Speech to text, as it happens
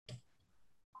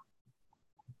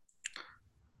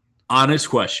Honest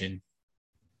question.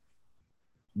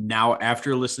 Now,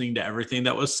 after listening to everything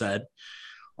that was said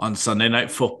on Sunday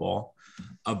Night Football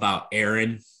about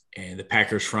Aaron and the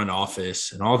Packers front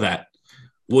office and all that,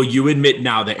 will you admit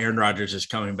now that Aaron Rodgers is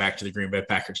coming back to the Green Bay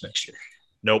Packers next year?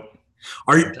 Nope.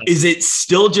 Is it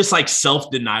still just like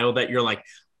self-denial that you're like,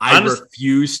 I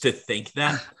refuse to think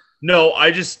that? No,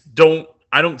 I just don't.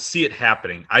 I don't see it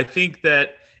happening. I think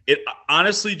that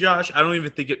honestly, Josh, I don't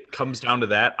even think it comes down to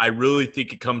that. I really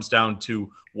think it comes down to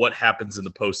what happens in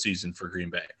the postseason for Green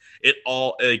Bay.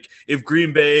 If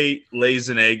Green Bay lays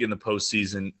an egg in the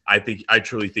postseason, I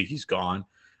truly think he's gone.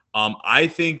 I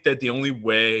think that the only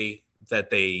way that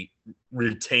they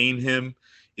retain him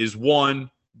is one,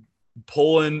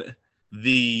 pulling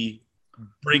the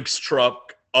Brinks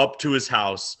truck up to his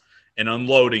house and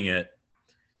unloading it,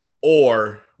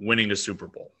 or winning the Super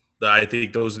Bowl. I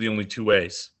think those are the only two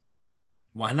ways.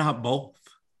 Why not both?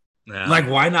 Yeah.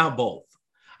 Why not both?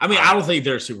 I mean, I don't think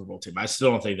they're a Super Bowl team. I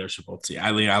still don't think they're a Super Bowl team.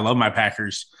 I love my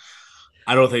Packers.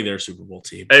 I don't think they're a Super Bowl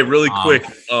team. Hey, really quick,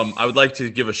 I would like to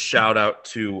give a shout out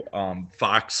to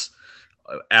Fox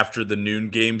after the noon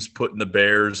games, putting the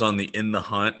Bears on in the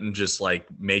hunt and just like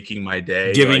making my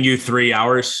day. Giving you 3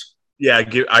 hours. Yeah,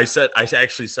 I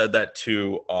actually said that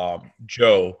to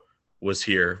Joe was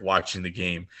here watching the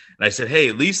game. And I said, hey,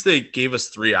 at least they gave us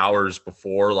 3 hours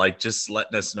before, like just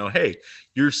letting us know, hey,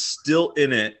 you're still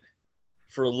in it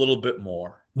for a little bit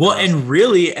more. Well, and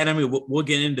really, and I mean, we'll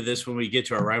get into this when we get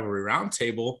to our rivalry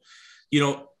roundtable.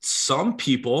 Some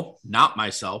people, not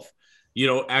myself,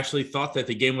 actually thought that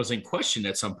the game was in question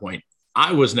at some point.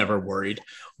 I was never worried,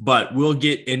 but we'll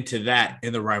get into that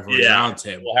in the rivalry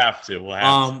roundtable. We'll have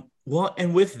to. Well,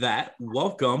 and with that,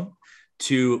 welcome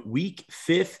to week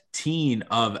 15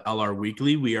 of LR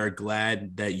Weekly. We are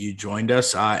glad that you joined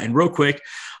us. And real quick,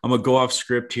 I'm going to go off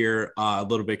script here a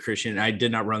little bit, Christian. I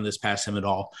did not run this past him at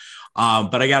all.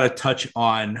 But I got to touch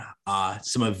on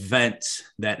some events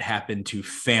that happened to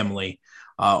family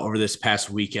over this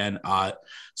past weekend.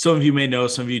 Some of you may know,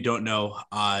 some of you don't know.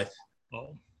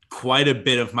 Quite a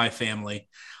bit of my family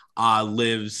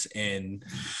lives in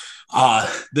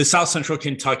the South Central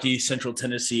Kentucky, Central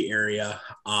Tennessee area.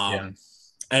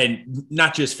 And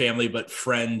not just family, but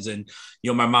friends. And,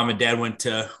 my mom and dad went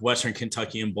to Western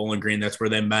Kentucky and Bowling Green. That's where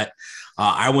they met.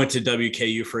 I went to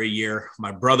WKU for a year.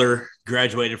 My brother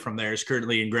graduated from there, is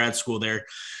currently in grad school there,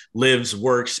 lives,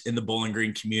 works in the Bowling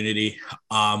Green community.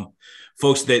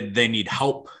 Folks that they need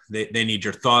help. They need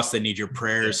your thoughts. They need your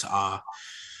prayers. So I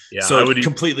would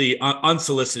completely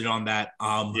unsolicited on that.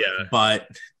 But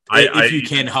if you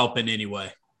can help in any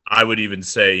way. I would even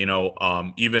say,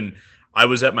 even I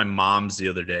was at my mom's the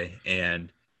other day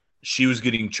and she was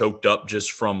getting choked up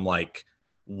just from like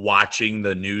watching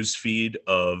the news feed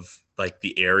of like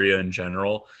the area in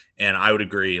general. And I would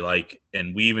agree,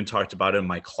 and we even talked about it in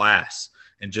my class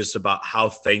and just about how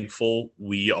thankful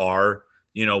we are,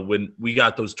 when we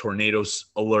got those tornadoes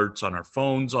alerts on our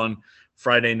phones on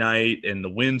Friday night and the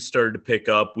wind started to pick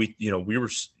up.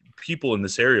 People in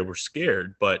this area were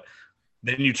scared, but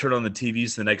then you turn on the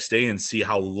TVs the next day and see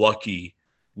how lucky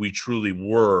we truly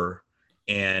were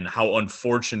and how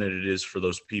unfortunate it is for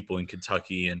those people in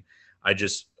Kentucky. And I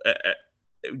just,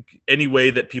 any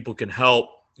way that people can help,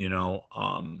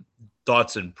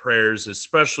 thoughts and prayers,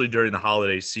 especially during the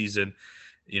holiday season,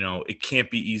 it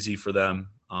can't be easy for them.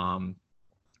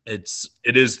 This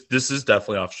is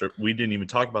definitely off script. We didn't even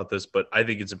talk about this, but I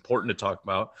think it's important to talk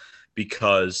about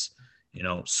because,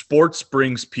 sports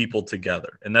brings people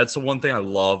together. And that's the one thing I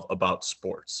love about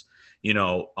sports. Is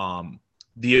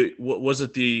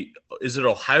it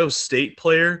Ohio State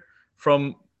player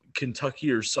from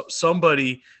Kentucky or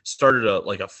somebody started a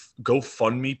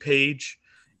GoFundMe page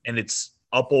and it's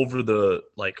up over the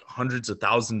hundreds of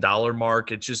 $1,000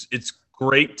 mark. It's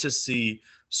great to see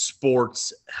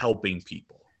sports helping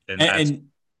people. And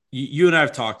you and I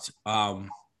have talked, a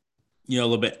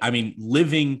little bit. I mean,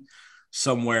 living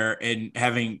somewhere and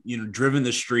having, driven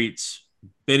the streets,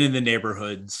 been in the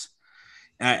neighborhoods.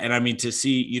 And I mean, to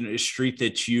see, a street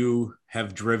that you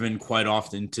have driven quite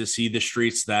often, to see the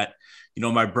streets that,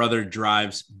 my brother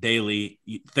drives daily.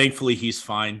 Thankfully, he's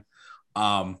fine.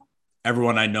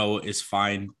 Everyone I know is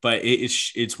fine, but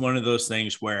it's one of those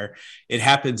things where it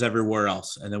happens everywhere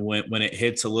else. And then when it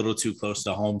hits a little too close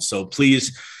to home. So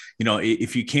please,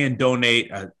 if you can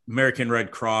donate, American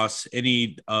Red Cross,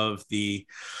 any of the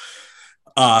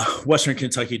Western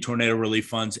Kentucky Tornado Relief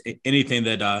Funds, anything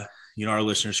that, our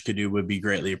listeners could do would be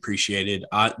greatly appreciated.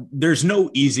 There's no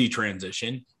easy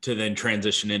transition to then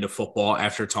transition into football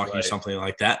after talking something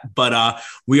like that. But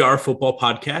we are a football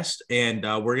podcast and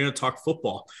we're going to talk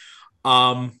football.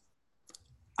 I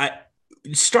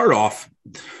start off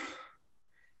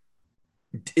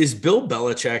is Bill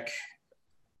Belichick.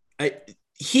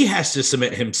 He has to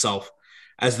submit himself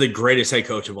as the greatest head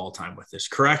coach of all time with this,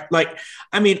 correct? Like,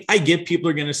 I mean, I get people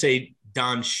are going to say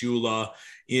Don Shula,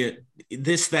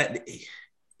 this, that.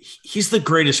 He's the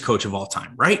greatest coach of all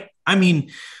time, right? I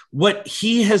mean, what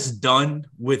he has done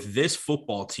with this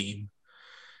football team,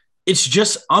 it's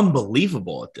just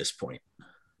unbelievable at this point.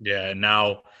 Yeah, and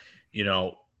now,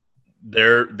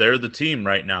 they're the team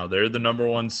right now. They're the number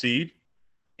one seed,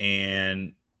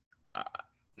 and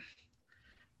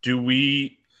do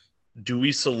we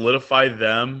solidify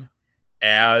them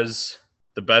as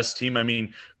the best team? I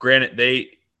mean, granted,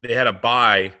 they had a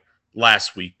bye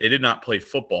last week. They did not play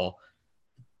football,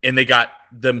 and they got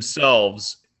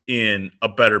themselves in a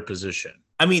better position.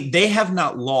 I mean, they have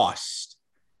not lost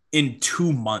in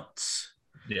 2 months.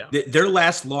 Yeah. Their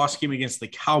last loss came against the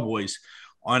Cowboys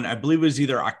on, I believe it was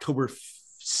October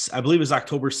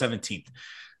 17th.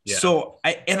 Yeah. So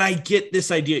I get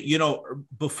this idea,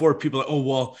 before people are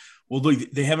like, well,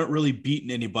 look, they haven't really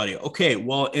beaten anybody. Okay,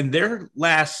 well, in their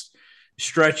last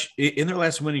stretch, in their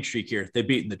last winning streak here, they've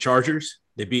beaten the Chargers,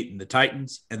 they've beaten the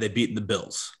Titans, and they've beaten the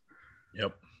Bills.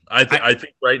 Yep. I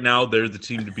think right now they're the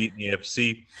team to beat in the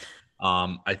AFC.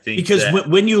 I think because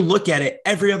when you look at it,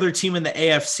 every other team in the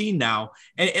AFC now,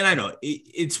 and I know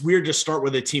it's weird to start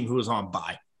with a team who is on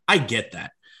bye. I get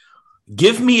that.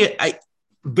 Give me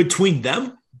between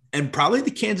them and probably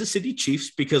the Kansas City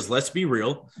Chiefs, because let's be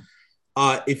real,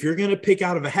 if you're going to pick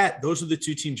out of a hat, those are the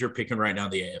two teams you're picking right now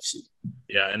in the AFC.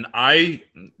 Yeah, and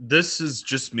this is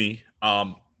just me.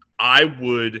 I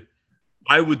would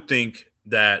think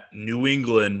that New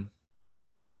England,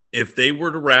 if they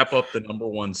were to wrap up the number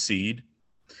one seed,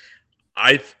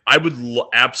 I would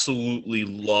absolutely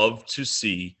love to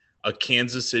see a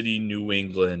Kansas City New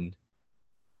England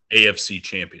AFC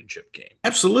championship game.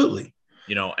 Absolutely.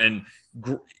 And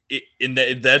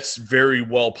that's very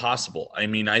well possible. I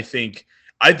mean, I think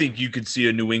you could see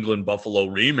a New England Buffalo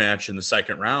rematch in the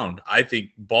second round. I think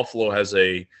Buffalo has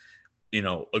a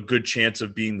good chance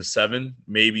of being the 7,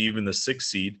 maybe even the 6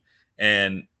 seed,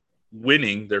 and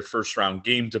winning their first round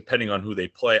game, depending on who they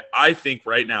play. I think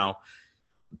right now,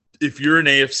 if you're an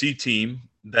AFC team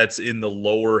that's in the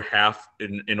lower half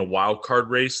in a wild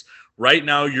card race, right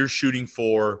now you're shooting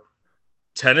for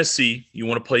Tennessee. You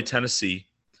want to play Tennessee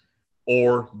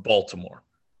or Baltimore.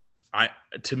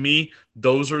 To me,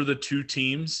 those are the two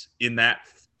teams in that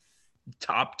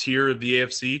top tier of the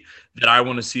AFC that I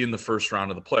want to see in the first round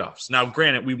of the playoffs. Now,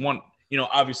 granted, we want,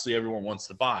 obviously everyone wants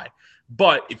to bye,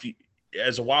 but if you,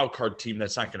 as a wild card team,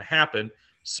 that's not going to happen.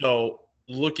 So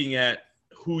looking at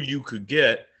who you could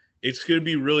get, it's going to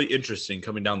be really interesting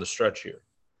coming down the stretch here.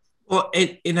 Well,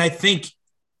 and I think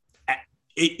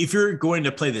if you're going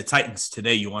to play the Titans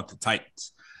today, you want the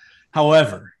Titans.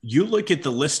 However, you look at the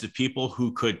list of people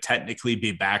who could technically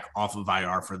be back off of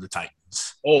IR for the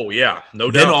Titans. Oh, yeah,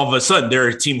 no doubt. Then all of a sudden, they're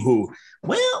a team who,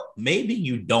 well, maybe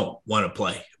you don't want to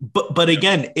play. But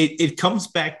again, it comes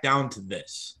back down to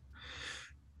this.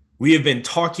 We have been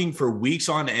talking for weeks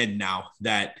on end now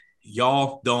that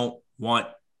y'all don't want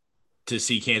to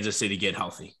see Kansas City get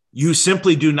healthy. You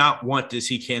simply do not want to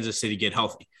see Kansas City get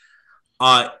healthy.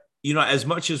 As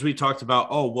much as we talked about,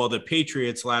 the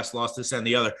Patriots last lost this and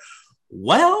the other.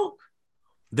 Well,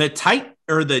 the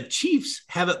Chiefs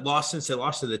haven't lost since they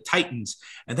lost to the Titans,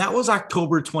 and that was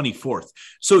October 24th.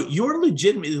 So you're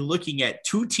legitimately looking at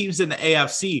two teams in the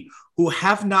AFC who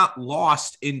have not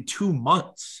lost in 2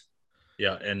 months.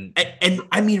 Yeah, and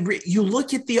I mean, you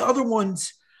look at the other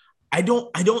ones. I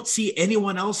don't see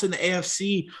anyone else in the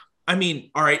AFC. I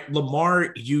mean, all right,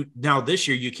 Lamar. Now this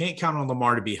year you can't count on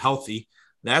Lamar to be healthy.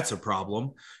 That's a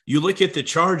problem. You look at the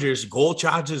Chargers, goal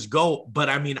Chargers go. But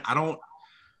I'm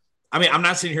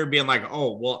not sitting here being like,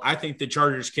 I think the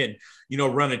Chargers can,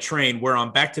 run a train where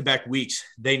on back-to-back weeks,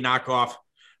 they knock off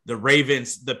the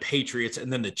Ravens, the Patriots,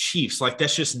 and then the Chiefs. Like,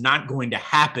 that's just not going to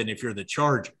happen if you're the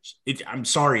Chargers. I'm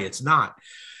sorry, it's not.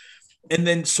 And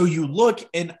then, so you look,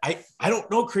 and I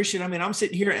don't know, Christian. I mean, I'm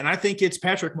sitting here, and I think it's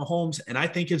Patrick Mahomes, and I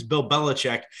think it's Bill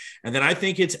Belichick, and then I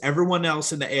think it's everyone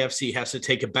else in the AFC has to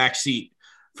take a back seat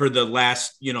for the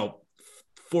last,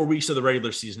 4 weeks of the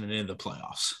regular season and into the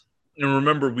playoffs. And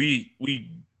remember, we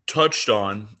touched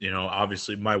on,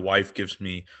 obviously my wife gives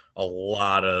me a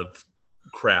lot of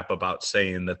crap about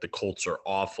saying that the Colts are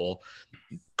awful.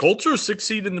 Colts are 6th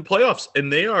seed in the playoffs,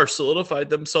 and they are solidified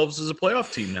themselves as a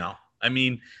playoff team now. I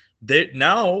mean,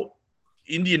 now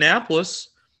Indianapolis,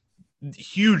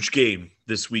 huge game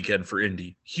this weekend for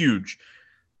Indy, huge.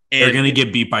 And they're going to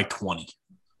get beat by 20.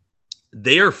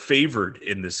 They are favored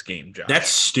in this game, Josh. That's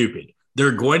stupid.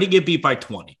 They're going to get beat by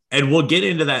 20. And we'll get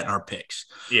into that in our picks.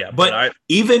 Yeah. But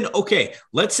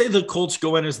let's say the Colts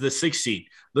go in as the 6th seed.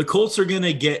 The Colts are going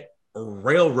to get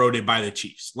railroaded by the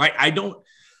Chiefs.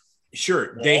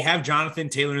 They have Jonathan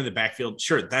Taylor in the backfield.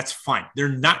 Sure, that's fine. They're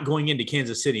not going into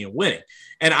Kansas City and winning.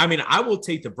 And I mean, I will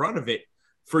take the brunt of it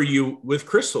for you with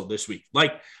Crystal this week.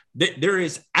 There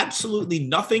is absolutely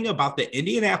nothing about the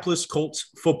Indianapolis Colts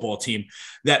football team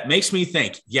that makes me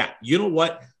think, yeah, you know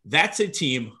what? That's a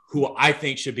team who I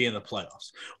think should be in the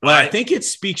playoffs. What I think it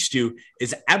speaks to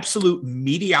is absolute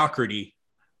mediocrity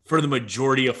for the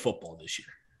majority of football this year.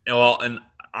 Well, and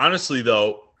honestly,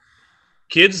 though,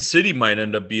 Kansas City might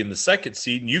end up being the 2nd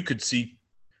seed, and you could see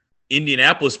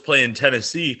Indianapolis playing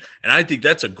Tennessee, and I think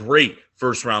that's a great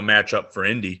first-round matchup for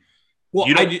Indy. Well,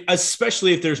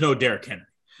 especially if there's no Derrick Henry.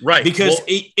 Right. Because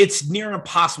it's near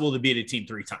impossible to beat a team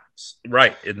 3 times.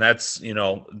 Right. And that's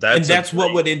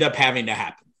what would end up having to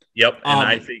happen. Yep. And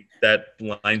I think that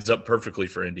lines up perfectly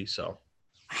for Indy. So,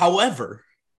 however,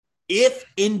 if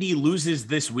Indy loses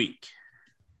this week,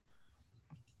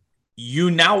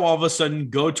 you now all of a sudden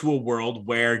go to a world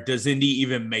where does Indy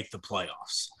even make the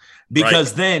playoffs?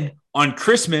 Because then on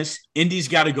Christmas, Indy's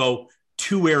got to go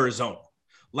to Arizona.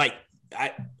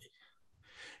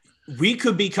 We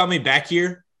could be coming back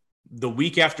here the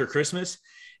week after Christmas,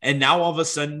 and now all of a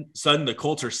sudden the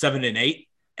Colts are 7-8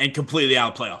 and completely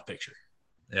out of playoff picture.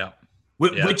 Yeah.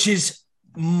 Which is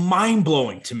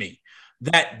mind-blowing to me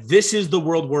that this is the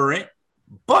world we're in,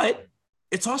 but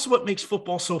it's also what makes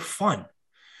football so fun.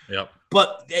 Yep.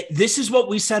 But this is what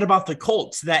we said about the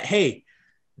Colts, that, hey,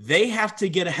 they have to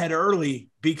get ahead early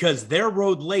because they're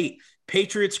road late.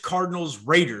 Patriots, Cardinals,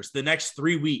 Raiders the next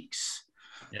 3 weeks.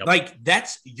 Yep.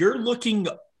 You're looking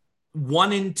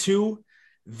 1-2,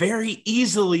 very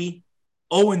easily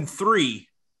 0-3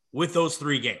 with those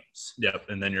 3 games. Yep.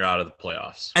 And then you're out of the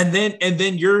playoffs. And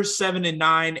then you're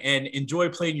 7-9 and enjoy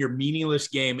playing your meaningless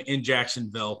game in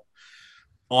Jacksonville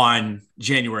on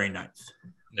January 9th.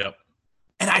 Yep.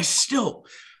 And I still,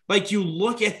 you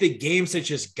look at the games that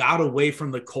just got away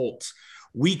from the Colts.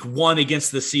 Week 1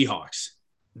 against the Seahawks.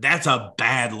 That's a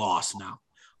bad loss now.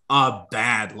 A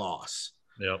bad loss.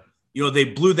 Yep. They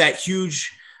blew that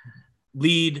huge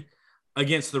lead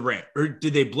against the Rams. Or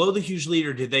did they blow the huge lead,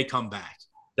 or did they come back?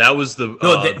 That was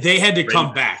they had to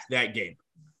come back that game.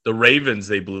 The Ravens,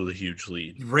 they blew the huge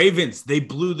lead. Ravens, they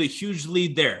blew the huge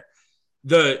lead there.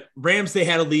 The Rams, they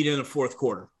had a lead in the 4th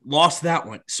quarter. Lost that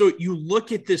one. So you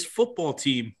look at this football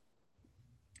team.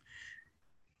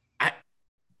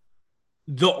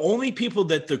 The only people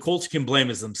that the Colts can blame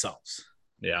is themselves.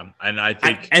 Yeah, and I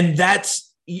think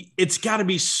it's got to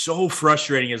be so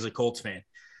frustrating as a Colts fan,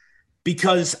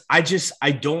 because I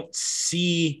don't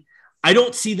see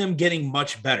them getting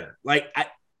much better.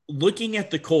 Looking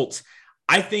at the Colts,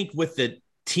 I think with the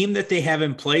team that they have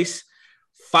in place,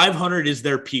 500 is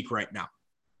their peak right now.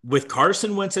 With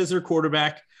Carson Wentz as their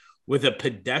quarterback, with a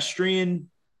pedestrian,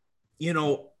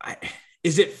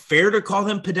 is it fair to call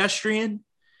them pedestrian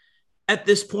at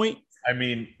this point? I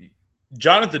mean,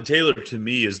 Jonathan Taylor to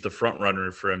me is the front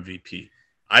runner for MVP.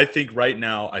 I think right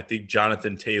now,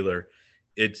 Jonathan Taylor,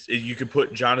 you could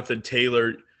put Jonathan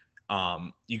Taylor,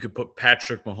 you could put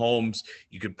Patrick Mahomes,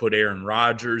 you could put Aaron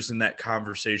Rodgers in that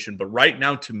conversation. But right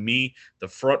now, to me, the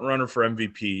front runner for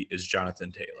MVP is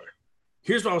Jonathan Taylor.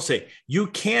 Here's what I'll say. You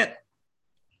can't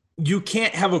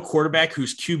have a quarterback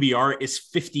whose QBR is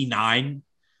 59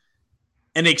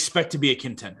 and expect to be a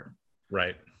contender.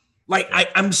 Right.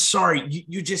 I'm sorry.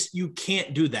 You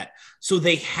can't do that. So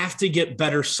they have to get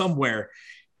better somewhere.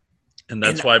 And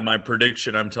that's why my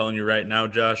prediction, I'm telling you right now,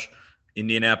 Josh,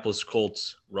 Indianapolis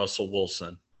Colts, Russell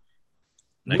Wilson.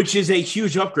 Which is a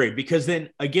huge upgrade, because then,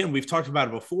 again, we've talked about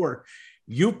it before.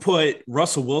 You put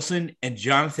Russell Wilson and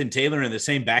Jonathan Taylor in the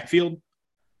same backfield.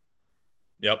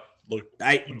 Yep.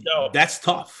 That's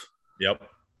tough. Yep.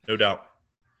 No doubt.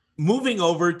 Moving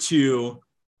over to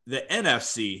the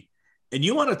NFC, and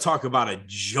you want to talk about a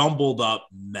jumbled up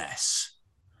mess.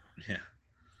 Yeah.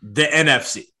 The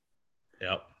NFC.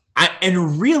 Yep.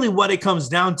 And really what it comes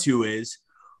down to is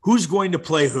who's going to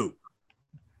play who.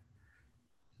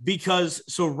 Because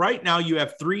so right now you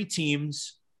have 3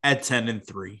 teams at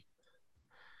 10-3,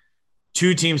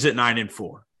 2 teams at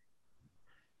 9-4.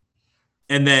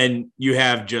 And then you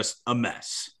have just a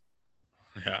mess.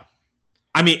 Yeah.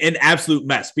 I mean, an absolute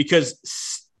mess, because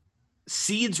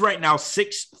seeds right now,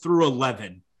 6 through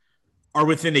 11, are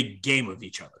within a game of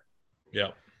each other.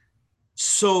 Yeah.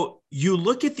 So you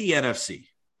look at the NFC,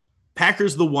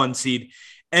 Packers, the 1 seed,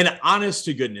 and honest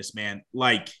to goodness, man,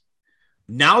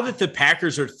 now that the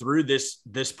Packers are through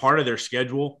this part of their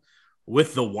schedule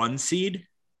with the 1 seed,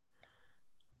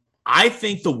 I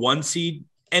think the 1 seed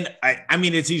And I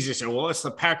mean, it's easy to say, well, it's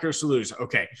the Packers to lose.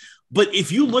 Okay. But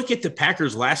if you look at the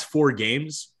Packers' last 4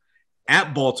 games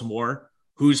at Baltimore,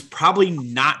 who's probably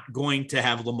not going to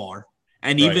have Lamar,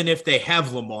 and Right. even if they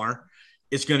have Lamar,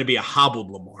 it's going to be a hobbled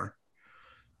Lamar,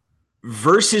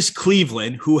 versus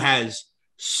Cleveland, who has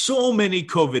so many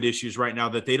COVID issues right now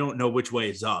that they don't know which way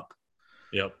is up.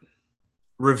 Yep.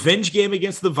 Revenge game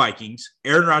against the Vikings.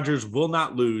 Aaron Rodgers will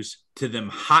not lose to them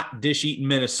hot dish eating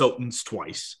Minnesotans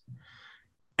twice.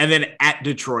 And then at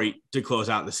Detroit to close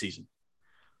out the season.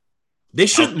 They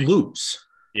shouldn't lose.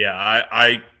 Yeah,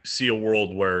 I see a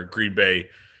world where Green Bay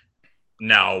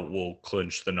now will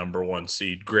clinch the number 1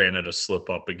 seed, granted a slip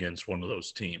up against one of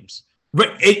those teams.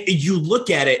 But you look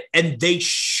at it, and they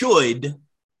should,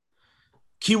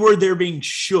 keyword there being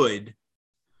should,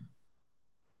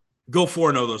 go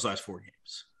 4-0 those last 4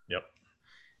 games. Yep.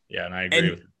 Yeah, and I agree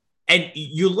with you. And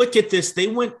you look at this, they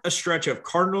went a stretch of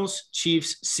Cardinals,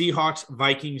 Chiefs, Seahawks,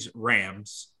 Vikings,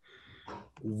 Rams,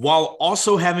 while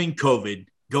also having COVID,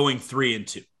 going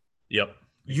 3-2. Yep.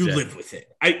 You live with it.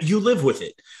 You live with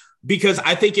it. Because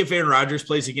I think if Aaron Rodgers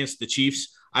plays against the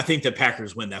Chiefs, I think the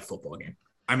Packers win that football game.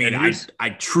 I mean, I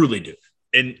truly do.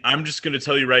 And I'm just going to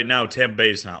tell you right now, Tampa Bay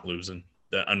is not losing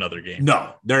another game.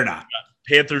 No, they're not.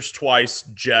 Panthers twice,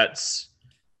 Jets,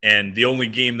 and the only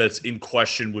game that's in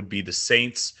question would be the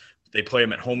Saints. They play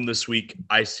them at home this week.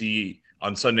 I see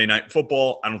on Sunday Night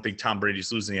Football, I don't think Tom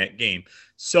Brady's losing that game.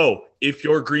 So if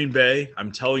you're Green Bay,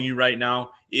 I'm telling you right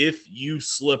now, if you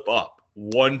slip up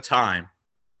one time,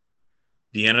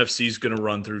 the NFC is going to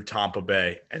run through Tampa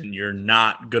Bay, and you're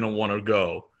not going to want to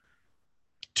go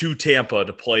to Tampa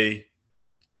to play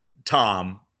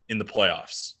Tom in the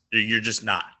playoffs. You're just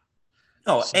not.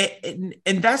 No, and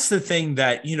that's the thing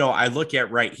that, I look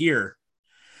at right here.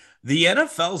 The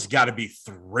NFL's got to be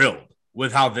thrilled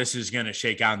with how this is going to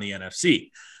shake out in the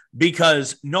NFC,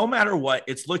 because no matter what,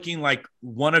 it's looking like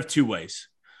one of 2 ways.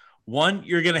 One,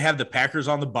 you're going to have the Packers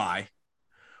on the bye,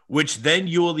 which then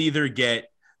you will either get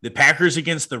the Packers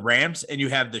against the Rams and you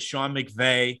have the Sean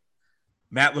McVay,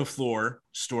 Matt LaFleur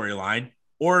storyline,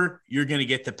 or you're going to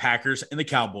get the Packers and the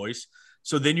Cowboys.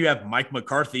 So then you have Mike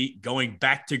McCarthy going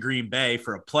back to Green Bay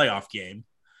for a playoff game.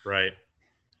 Right.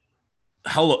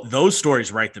 Hello, those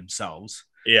stories write themselves.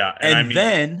 Yeah. And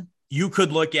then you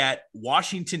could look at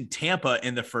Washington, Tampa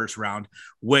in the first round,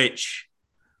 which,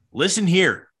 listen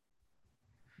here,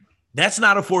 that's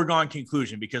not a foregone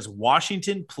conclusion because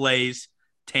Washington plays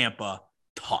Tampa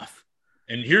tough.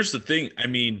 And here's the thing. I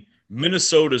mean,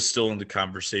 Minnesota's still in the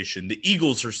conversation. The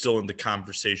Eagles are still in the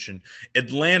conversation.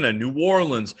 Atlanta, New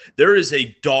Orleans, there is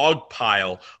a dog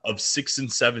pile of 6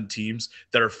 and 7 teams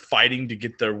that are fighting to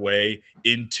get their way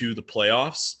into the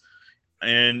playoffs.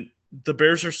 And the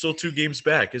Bears are still 2 games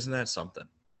back. Isn't that something?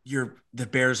 The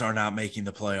Bears are not making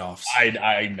the playoffs.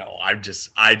 I know. I just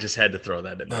had to throw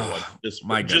that in there.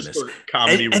 My goodness. Just for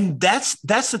comedy. And that's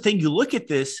the thing. You look at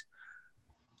this.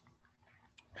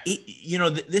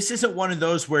 This isn't one of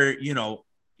those where,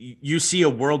 you see a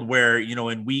world where,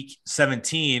 in week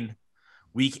 17,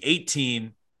 week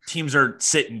 18, teams are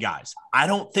sitting guys. I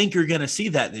don't think you're going to see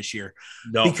that this year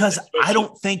because I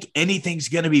don't think anything's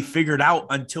going to be figured out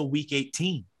until week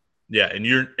 18. Yeah.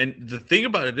 And the thing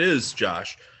about it is,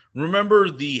 Josh, remember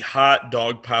the hot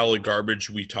dog pile of garbage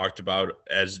we talked about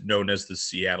as known as the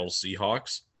Seattle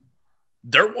Seahawks?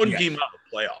 They're one game out of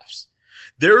the playoffs.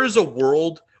 There is a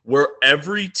world where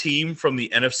every team from the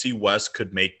NFC West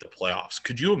could make the playoffs.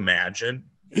 Could you imagine?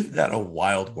 Isn't that a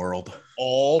wild world?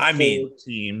 All four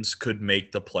teams could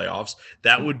make the playoffs.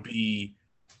 That would be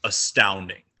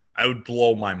astounding. I would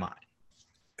blow my mind.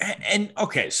 And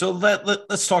okay, so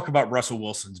let's talk about Russell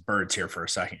Wilson's birds here for a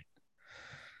second.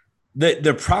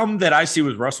 The problem that I see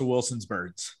with Russell Wilson's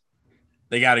birds,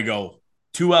 they got to go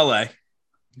to LA.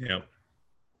 Yep.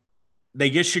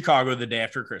 They get Chicago the day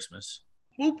after Christmas.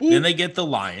 Whoop, whoop. Then they get the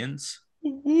Lions.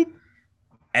 Whoop, whoop.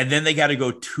 And then they got to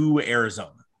go to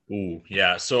Arizona. Ooh,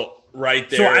 yeah. So right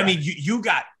there. So, I mean, you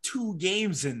got 2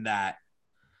 games in that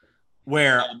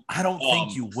where I don't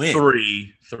think you win.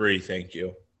 Three, thank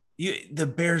you. The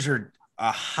Bears are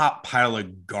a hot pile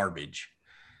of garbage.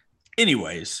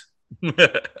 Anyways,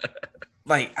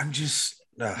 I'm just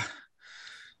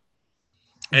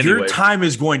your time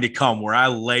is going to come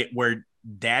where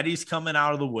Daddy's coming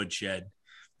out of the woodshed.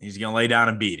 He's going to lay down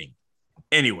a beating.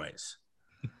 Anyways,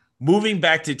 moving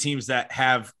back to teams that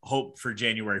have hope for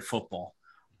January football.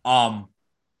 I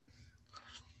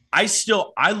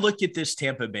look at this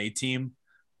Tampa Bay team.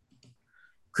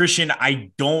 Christian,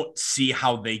 I don't see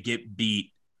how they get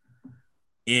beat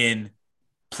in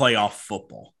playoff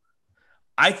football.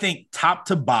 I think top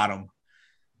to bottom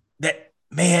that,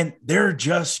 man, they're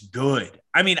just good.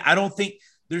 I mean, I don't think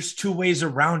There's two ways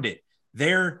around it.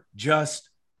 They're just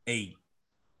a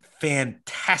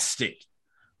fantastic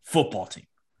football team.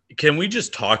 Can we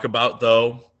just talk about,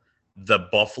 though, the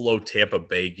Buffalo Tampa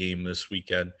Bay game this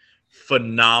weekend?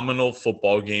 Phenomenal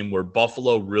football game where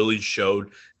Buffalo really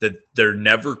showed that they're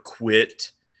never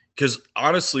quit. Because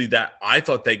honestly, I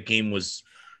thought that game was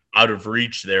out of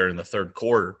reach there in the third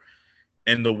quarter.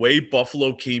 And the way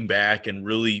Buffalo came back and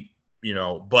really,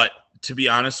 but to be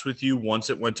honest with you, once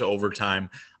it went to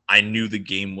overtime, I knew the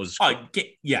game was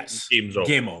yes. Game's over.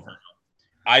 Game over.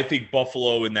 I think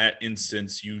Buffalo in that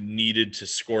instance, you needed to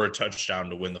score a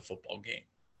touchdown to win the football game.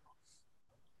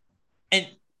 And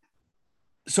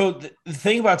so the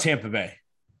thing about Tampa Bay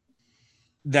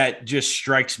that just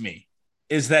strikes me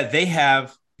is that they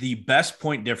have the best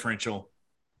point differential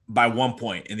by 1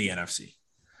 point in the NFC.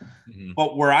 Mm-hmm.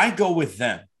 But where I go with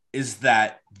them is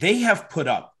that they have put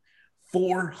up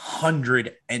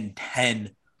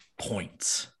 410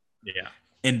 points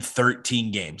in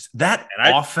 13 games. That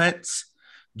offense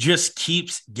just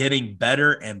keeps getting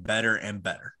better and better and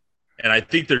better. And I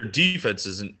think their defense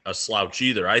isn't a slouch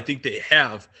either. I think they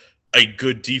have a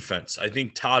good defense. I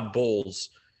think Todd Bowles,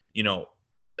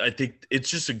 I think it's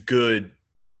just a good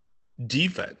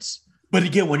defense. But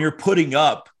again, when you're putting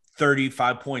up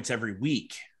 35 points every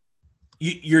week,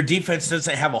 your defense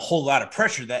doesn't have a whole lot of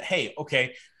pressure that, hey,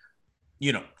 okay,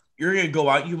 you're going to go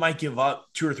out, you might give up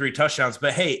 2 or 3 touchdowns,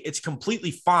 but hey, it's completely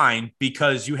fine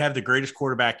because you have the greatest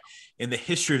quarterback in the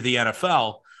history of the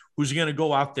NFL who's going to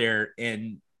go out there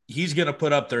and he's going to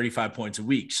put up 35 points a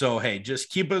week. So, hey,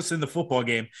 just keep us in the football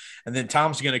game, and then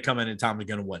Tom's going to come in and Tom's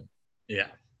going to win. Yeah.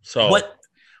 So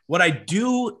what I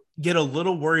do get a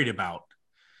little worried about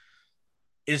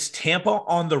is Tampa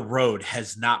on the road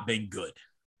has not been good.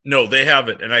 No, they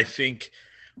haven't. And I think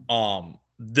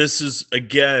this is,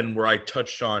 again, where I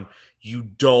touched on you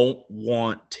don't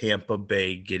want Tampa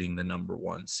Bay getting the number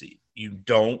 1 seed. You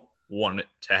don't want it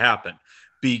to happen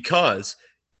because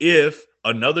if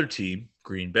another team,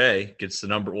 Green Bay, gets the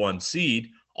number 1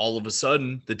 seed, all of a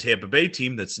sudden the Tampa Bay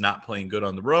team that's not playing good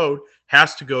on the road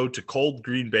has to go to cold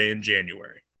Green Bay in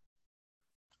January.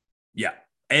 Yeah.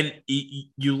 And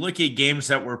you look at games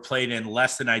that were played in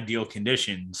less than ideal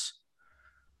conditions,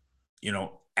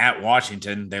 at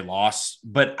Washington, they lost.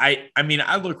 But I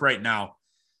look right now,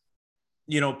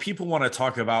 people want to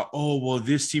talk about, oh, well,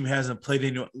 this team hasn't played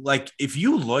any. Like, if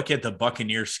you look at the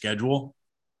Buccaneers schedule,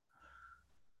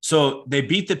 so they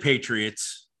beat the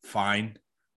Patriots, fine.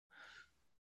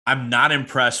 I'm not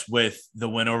impressed with the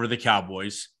win over the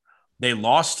Cowboys. They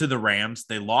lost to the Rams.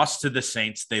 They lost to the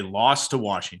Saints. They lost to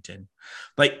Washington.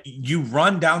 Like, you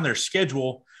run down their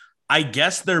schedule, I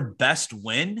guess their best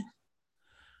win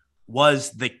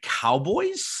was the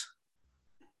Cowboys.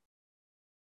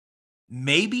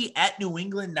 Maybe at New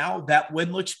England now, that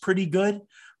win looks pretty good.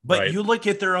 But right. You look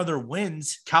at their other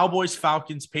wins, Cowboys,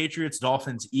 Falcons, Patriots,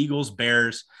 Dolphins, Eagles,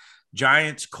 Bears,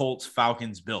 Giants, Colts,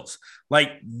 Falcons, Bills.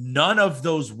 Like, none of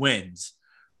those wins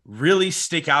really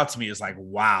stick out to me as like,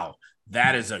 wow,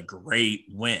 that is a great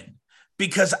win.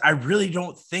 Because I really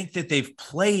don't think that they've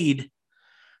played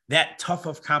that tough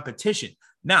of competition.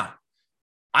 Now,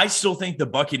 I still think the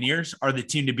Buccaneers are the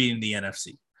team to beat in the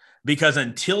NFC. Because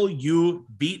until you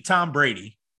beat Tom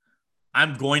Brady,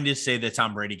 I'm going to say that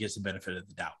Tom Brady gets the benefit of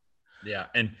the doubt. Yeah.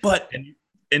 And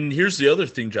here's the other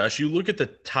thing, Josh. You look at the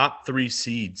top 3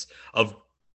 seeds of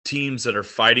teams that are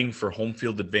fighting for home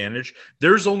field advantage.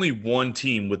 There's only one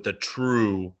team with the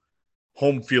true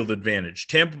home field advantage.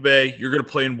 Tampa Bay, you're going to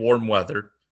play in warm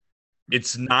weather.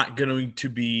 It's not going to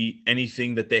be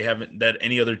anything that that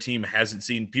any other team hasn't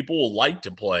seen. People will like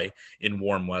to play in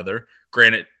warm weather.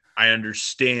 Granted, I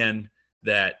understand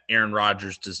that Aaron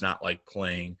Rodgers does not like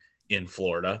playing in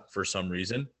Florida for some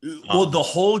reason. Well, the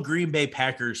whole Green Bay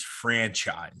Packers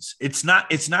franchise, it's not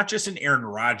just an Aaron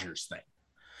Rodgers thing.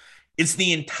 It's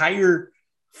the entire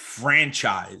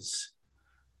franchise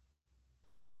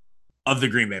of the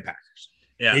Green Bay Packers.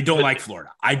 Yeah, they don't like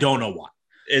Florida. I don't know why.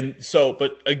 And so,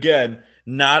 but again,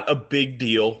 not a big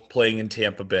deal playing in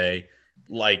Tampa Bay,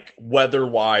 like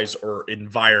weather-wise or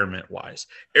environment-wise.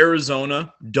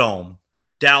 Arizona, dome.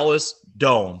 Dallas,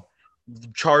 dome.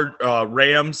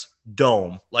 Rams,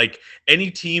 dome. Like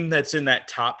any team that's in that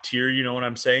top tier, you know what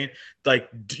I'm saying? Like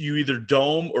you either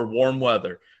dome or warm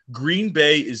weather. Green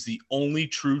Bay is the only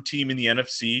true team in the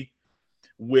NFC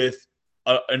with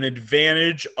an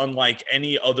advantage unlike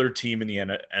any other team in the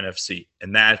NFC,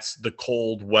 and that's the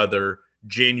cold weather,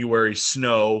 January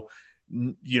snow.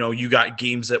 You got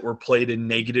games that were played in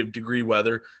negative degree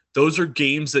weather. Those are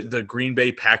games that the Green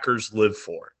Bay Packers live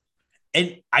for.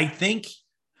 And I think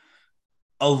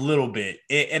a little bit,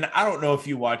 and I don't know if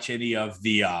you watch any of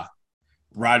the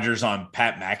Rodgers on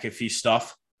Pat McAfee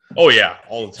stuff. Oh yeah,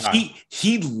 all the time.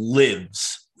 He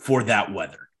lives for that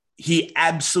weather. He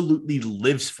absolutely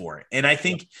lives for it. And I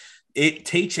think it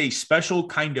takes a special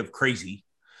kind of crazy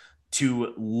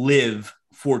to live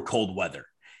for cold weather.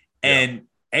 And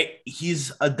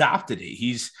he's adopted it.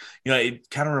 He's, it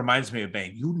kind of reminds me of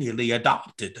Bane. You nearly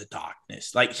adopted the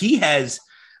darkness. Like he has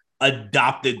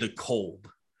adopted the cold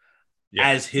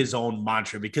as his own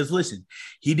mantra because listen,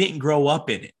 he didn't grow up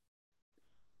in it.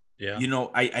 Yeah.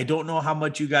 I don't know how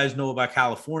much you guys know about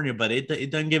California, but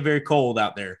it doesn't get very cold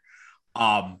out there.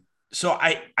 So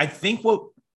I think what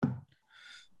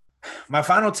my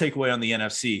final takeaway on the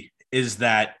NFC is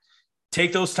that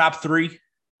take those top three,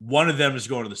 one of them is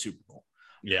going to the Super Bowl.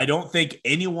 Yeah. I don't think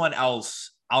anyone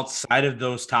else outside of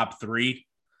those top three.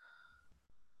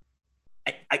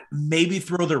 I maybe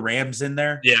throw the Rams in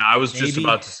there. Yeah, I was just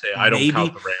about to say I don't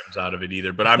count the Rams out of it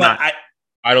either, but I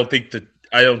don't think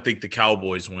the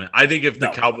Cowboys win. I think if the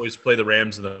Cowboys play the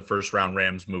Rams in the first round,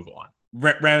 Rams move on.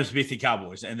 Rams beat the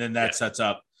Cowboys, and then that sets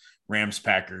up Rams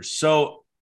Packers. So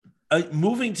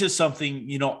moving to something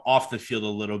off the field a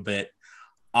little bit.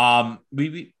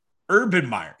 Urban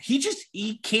Meyer,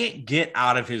 he can't get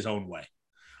out of his own way.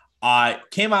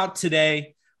 Came out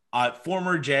today.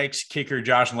 Former Jags kicker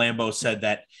Josh Lambo said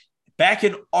that back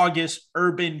in August,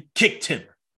 Urban kicked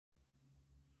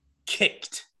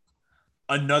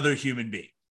another human being.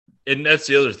 And that's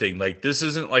the other thing. Like, this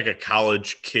isn't like a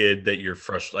college kid that you're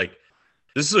frustrated. Like,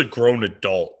 this is a grown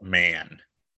adult man.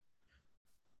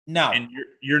 Now, and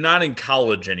you're not in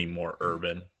college anymore,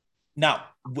 Urban. Now,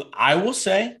 I will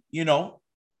say,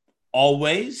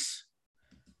 always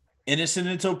innocent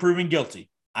until proven guilty.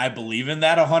 I believe in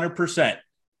that 100%.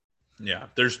 Yeah,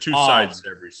 there's two sides to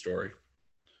every story.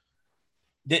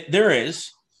 There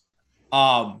is.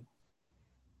 I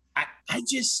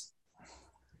just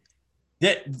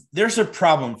there's a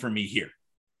problem for me here.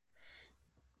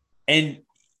 And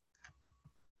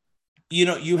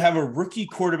you have a rookie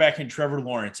quarterback in Trevor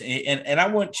Lawrence, and I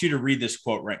want you to read this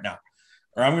quote right now.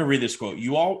 Or I'm going to read this quote.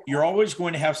 You're always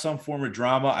going to have some form of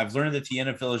drama. I've learned that the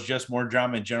NFL is just more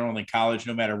drama in general than college,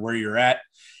 no matter where you're at.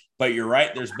 But you're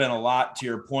right. There's been a lot to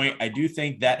your point. I do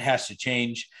think that has to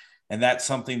change. And that's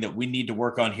something that we need to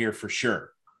work on here for sure.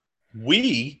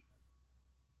 Where's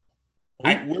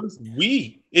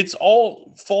we? It's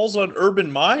all falls on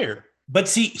Urban Meyer. But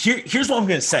see, here's what I'm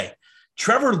going to say.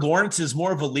 Trevor Lawrence is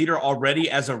more of a leader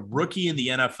already as a rookie in the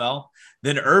NFL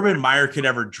than Urban Meyer could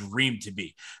ever dream to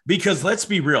be. Because let's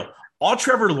be real. All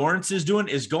Trevor Lawrence is doing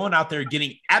is going out there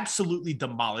getting absolutely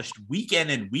demolished week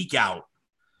in and week out.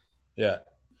 Yeah.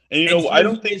 And I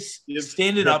don't think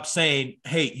standing up saying,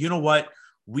 hey, you know what?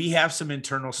 We have some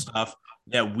internal stuff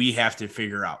that we have to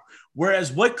figure out.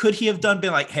 Whereas what could he have done?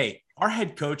 Been like, hey, our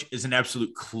head coach is an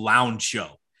absolute clown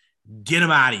show. Get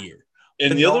him out of here.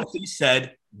 And the other thing he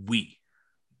said, we.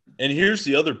 And here's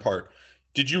the other part.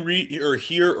 Did you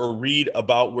hear or read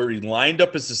about where he lined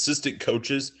up his assistant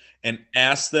coaches and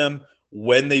asked them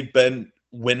when they've been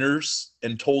winners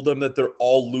and told them that they're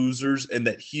all losers and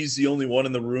that he's the only one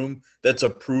in the room that's a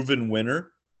proven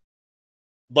winner?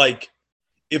 Like,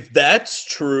 if that's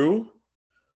true,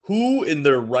 who in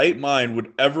their right mind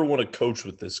would ever want to coach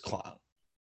with this clown?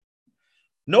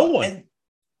 No one. And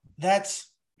that's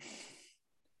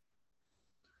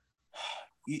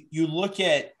you look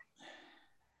at,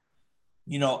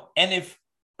 and if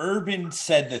Urban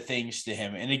said the things to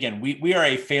him, and again, we are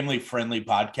a family-friendly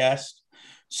podcast,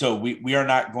 so we are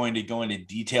not going to go into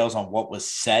details on what was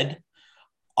said.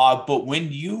 But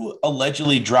when you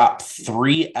allegedly drop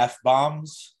 3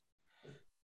 F-bombs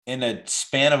in a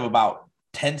span of about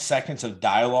 10 seconds of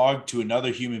dialogue to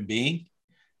another human being,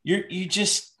 you're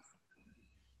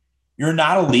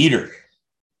not a leader.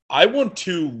 I want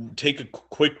to take a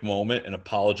quick moment and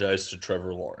apologize to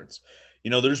Trevor Lawrence.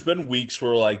 There's been weeks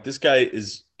where like this guy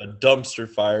is a dumpster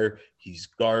fire. He's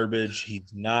garbage.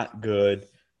 He's not good.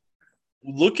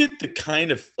 Look at the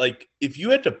kind of like, if you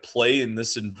had to play in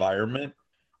this environment,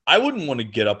 I wouldn't want to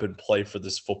get up and play for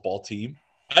this football team.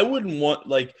 I wouldn't want,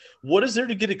 like, what is there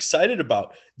to get excited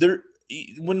about?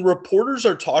 When reporters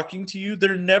are talking to you,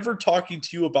 they're never talking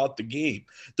to you about the game.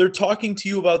 They're talking to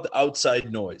you about the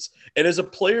outside noise. And as a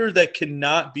player, that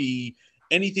cannot be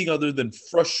anything other than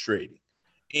frustrating.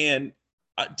 And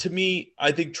to me,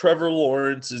 I think Trevor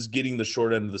Lawrence is getting the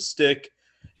short end of the stick.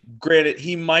 Granted,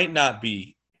 he might not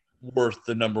be worth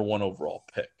the number 1 overall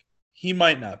pick. He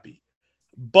might not be.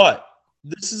 But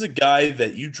this is a guy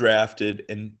that you drafted,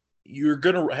 and you're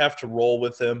going to have to roll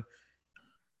with him.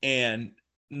 And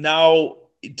now,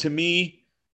 to me,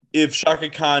 if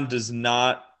Shaka Khan does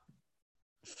not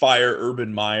fire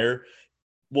Urban Meyer,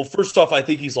 Well, first off, I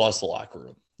think he's lost the locker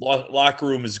room. Locker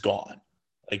room is gone.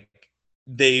 Like,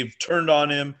 they've turned on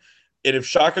him. And if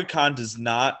Shaka Khan does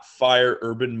not fire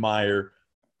Urban Meyer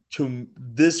to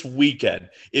this weekend,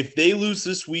 if they lose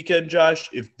this weekend, Josh,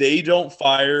 if they don't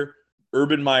fire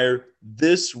Urban Meyer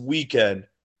this weekend,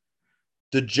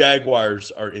 the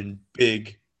Jaguars are in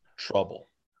big trouble.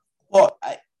 Well,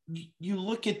 you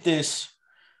look at this,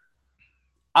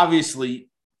 obviously,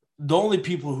 the only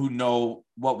people who know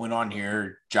what went on here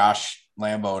are Josh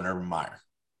Lambo and Urban Meyer.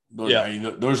 Those are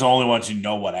the only ones who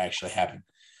know what actually happened.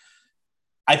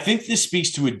 I think this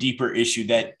speaks to a deeper issue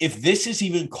that if this is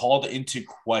even called into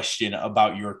question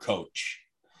about your coach,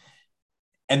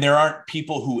 and there aren't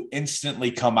people who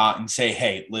instantly come out and say,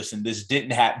 hey, listen, this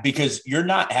didn't happen, because you're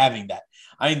not having that.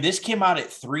 I mean, this came out at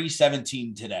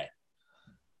 3:17 today,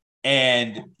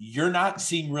 and you're not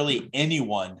seeing really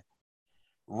anyone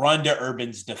run to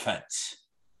Urban's defense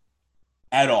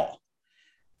at all.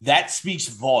 That speaks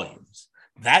volumes.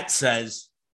 That says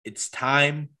it's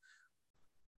time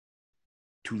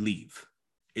to leave.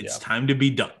 It's time to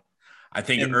be done. I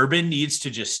think Urban needs to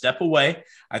just step away.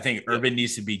 I think Urban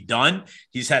needs to be done.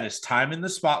 He's had his time in the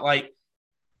spotlight.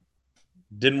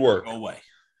 Didn't work. Go away.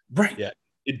 Right. Yeah,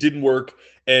 it didn't work.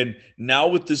 And now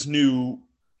with this new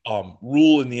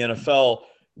rule in the NFL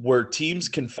where teams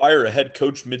can fire a head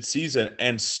coach midseason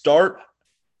and start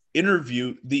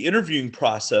the interviewing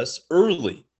process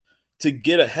early to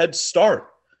get a head start.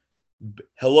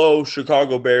 Hello,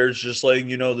 Chicago Bears, just letting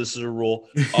you know this is a rule.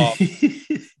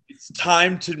 It's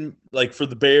time to, like, for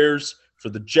the Bears, for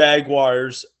the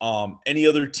Jaguars, any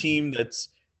other team that's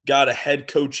got a head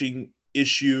coaching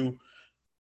issue,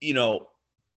 you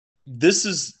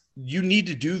need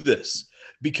to do this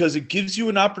because it gives you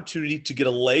an opportunity to get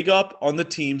a leg up on the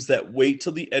teams that wait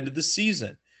till the end of the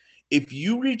season. If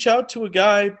you reach out to a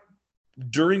guy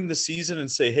during the season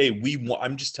and say, hey,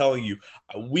 I'm just telling you,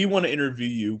 we want to interview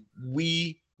you.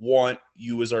 We want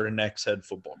you as our next head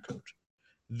football coach.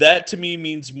 That to me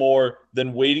means more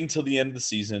than waiting till the end of the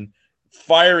season,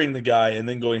 firing the guy, and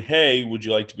then going, hey, would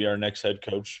you like to be our next head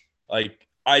coach? Like,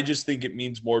 I just think it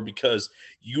means more because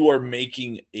you are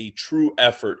making a true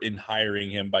effort in hiring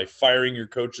him by firing your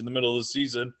coach in the middle of the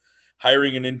season,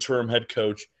 hiring an interim head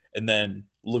coach, and then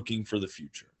looking for the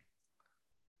future.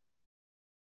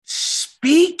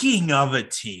 Speaking of a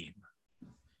team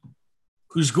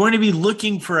who's going to be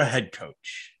looking for a head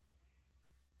coach,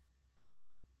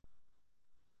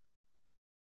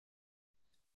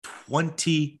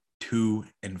 22-5.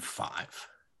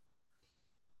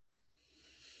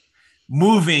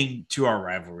 Moving to our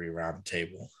rivalry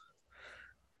roundtable.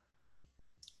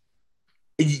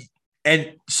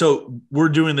 And so we're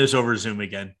doing this over Zoom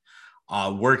again.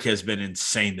 Work has been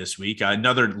insane this week.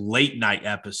 Another late night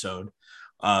episode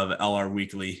of LR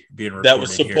Weekly being recorded. That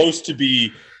was supposed to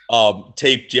be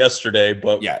taped yesterday,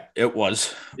 but yeah, it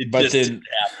was. It but just then didn't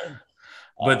happen.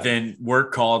 But then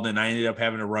work called, and I ended up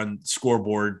having to run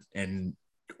scoreboard and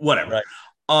whatever. Right.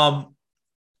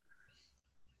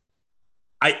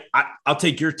 I'll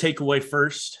take your takeaway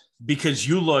first because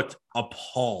you looked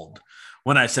appalled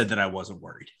when I said that I wasn't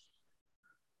worried.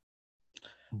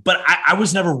 But I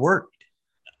was never worried.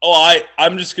 Oh,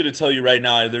 I'm just going to tell you right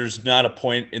now, there's not a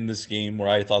point in this game where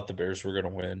I thought the Bears were going to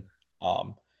win.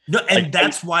 No, and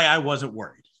that's why I wasn't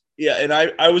worried. Yeah, and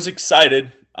I was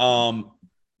excited.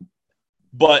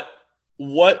 But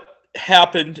what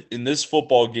happened in this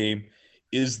football game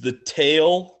is the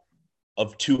tale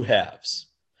of two halves.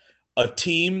 A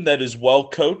team that is well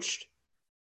coached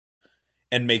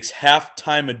and makes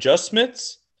halftime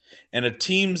adjustments, and a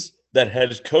team that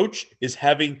head coach is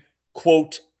having,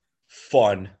 quote,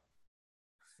 fun.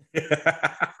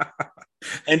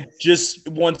 And just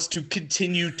wants to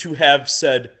continue to have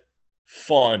said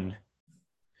fun.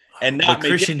 And not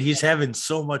Christian, he's having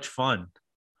so much fun.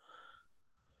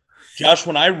 Josh,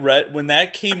 when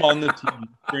that came on the TV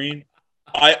screen,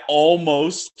 I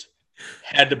almost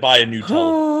had to buy a new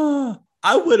television.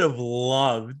 I would have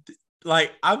loved,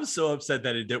 I'm so upset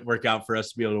that it didn't work out for us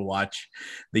to be able to watch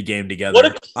the game together. What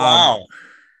a clown.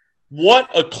 What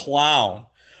a clown.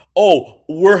 Oh,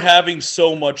 we're having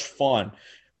so much fun.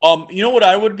 You know what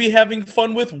I would be having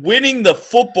fun with? Winning the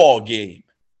football game.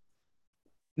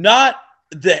 Not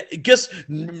that, I guess,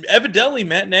 evidently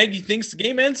Matt Nagy thinks the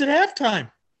game ends at halftime.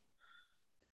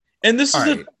 And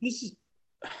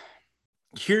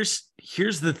here's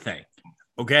the thing,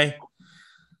 okay?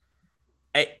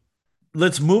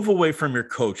 Let's move away from your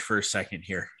coach for a second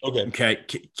here. Okay.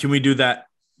 Can we do that?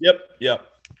 Yep.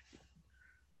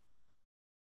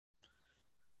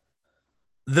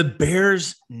 The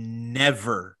Bears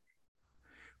never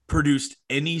produced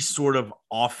any sort of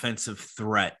offensive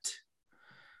threat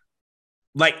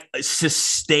like a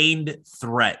sustained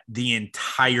threat the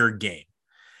entire game.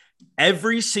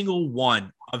 Every single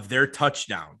one of their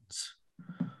touchdowns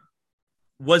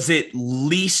was at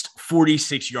least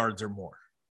 46 yards or more.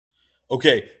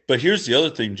 Okay, but here's the other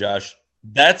thing, Josh.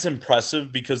 That's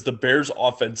impressive because the Bears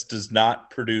offense does not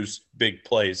produce big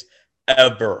plays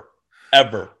ever.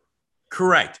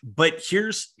 Correct. But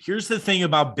here's the thing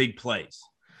about big plays.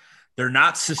 They're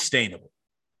not sustainable.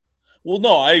 Well,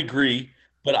 no, I agree,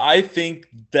 but I think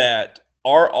that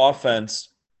our offense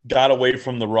got away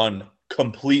from the run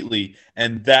completely,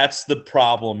 and that's the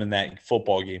problem in that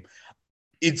football game.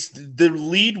 It's the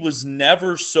lead was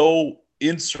never so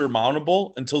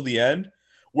insurmountable until the end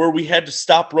where we had to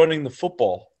stop running the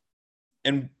football.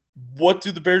 And what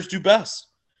do the Bears do best?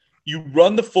 You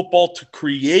run the football to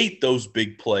create those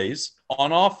big plays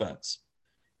on offense.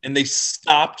 And they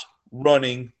stopped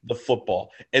running the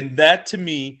football. And that to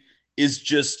me is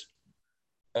just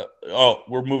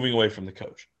we're moving away from the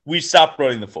coach. We stopped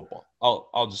running the football.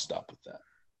 I'll just stop with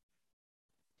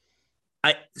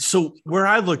that. So where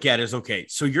I look at is, okay,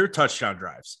 so your touchdown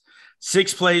drives,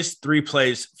 6 plays, 3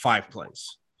 plays, 5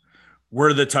 plays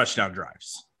were the touchdown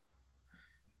drives.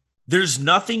 There's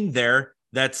nothing there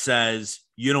that says,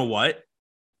 you know what?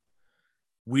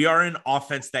 We are an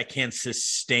offense that can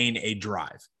sustain a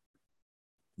drive.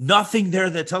 Nothing there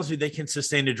that tells me they can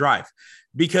sustain a drive,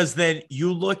 because then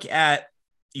you look at,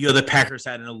 the Packers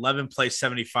had an 11-play,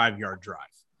 75-yard drive,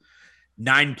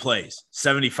 9 plays,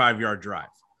 75-yard drive,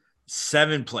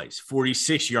 7 plays,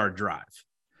 46-yard drive.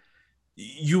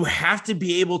 You have to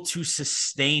be able to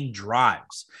sustain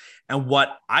drives. And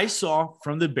what I saw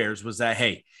from the Bears was that,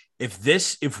 hey,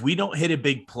 if we don't hit a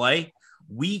big play,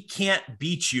 we can't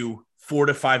beat you 4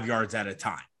 to 5 yards at a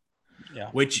time,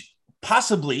 which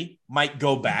possibly might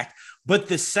go back. But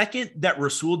the second that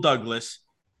Rasul Douglas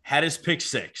had his pick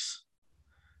 6,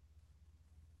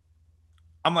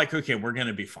 I'm like, okay, we're going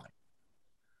to be fine.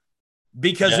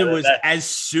 Because it was as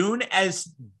soon as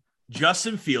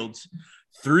Justin Fields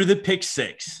threw the pick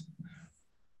 6.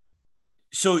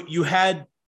 So you had,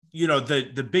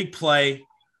 the big play.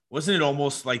 Wasn't it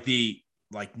almost like the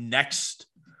next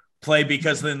play?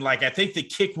 Because then I think the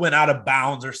kick went out of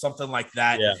bounds or something like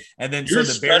that. Yeah. And then so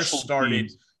the Bears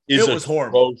started. It was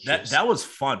horrible. That was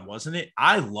fun, wasn't it?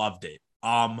 I loved it.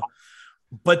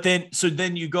 But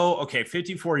then you go, okay,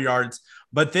 54 yards.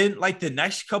 But then the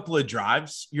next couple of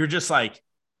drives, you're just like,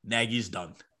 Nagy's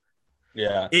done.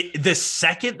 Yeah. The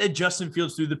second that Justin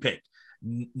Fields threw the pick,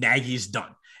 Nagy's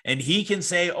done. And he can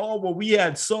say, oh, well, we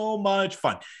had so much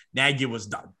fun. Nagy was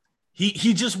done.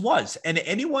 He just was. And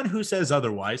anyone who says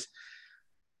otherwise,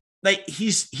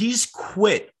 he's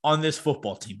quit on this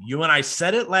football team. You and I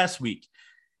said it last week.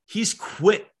 He's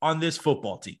quit on this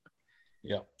football team.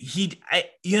 Yeah.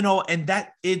 And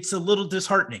that it's a little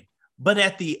disheartening. But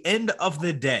at the end of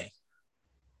the day,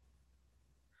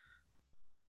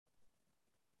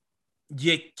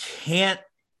 you can't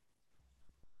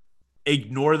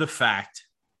ignore the fact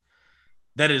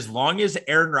that as long as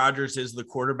Aaron Rodgers is the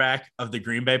quarterback of the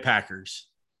Green Bay Packers,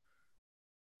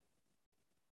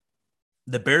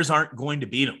 the Bears aren't going to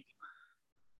beat him.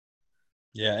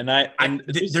 Yeah, and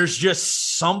there's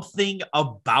just something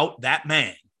about that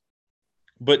man.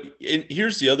 But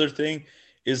here's the other thing: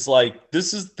 is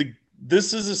this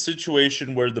is a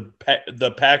situation where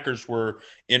the Packers were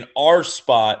in our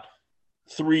spot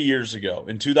 3 years ago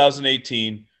in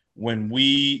 2018 when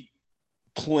we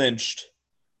clinched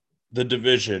the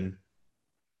division,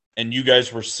 and you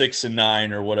guys were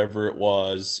 6-9 or whatever it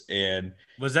was. And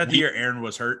was that the year Aaron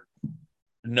was hurt?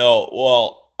 No,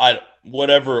 well,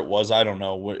 whatever it was, I don't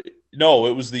know. No,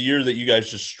 it was the year that you guys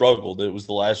just struggled. It was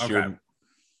the last year.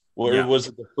 Or was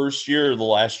it the first year or the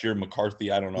last year of McCarthy?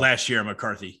 I don't know. Last year,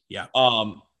 McCarthy. Yeah.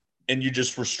 And you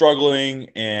just were struggling,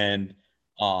 and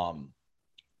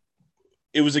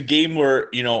it was a game where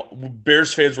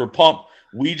Bears fans were pumped.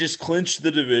 We just clinched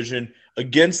the division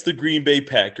against the Green Bay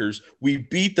Packers. We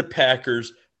beat the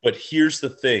Packers, but here's the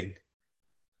thing: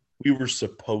 we were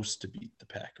supposed to beat the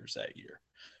Packers that year.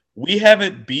 We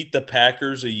haven't beat the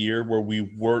Packers a year where we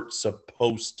weren't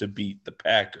supposed to beat the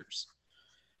Packers.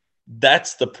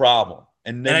 That's the problem.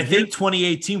 And I think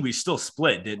 2018 we still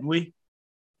split, didn't we?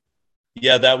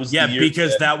 Yeah, that was the year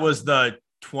because that was the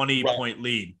 20-point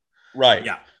lead. Right.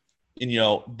 Yeah. And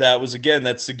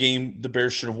that's the game the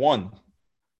Bears should have won.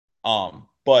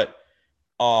 But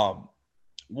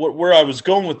where I was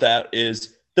going with that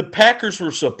is the Packers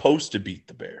were supposed to beat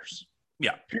the Bears.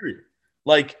 Yeah. Period.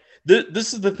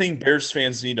 This is the thing Bears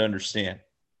fans need to understand.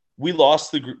 We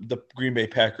lost the Green Bay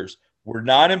Packers, We're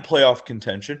not in playoff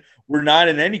contention. We're not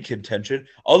in any contention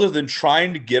other than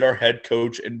trying to get our head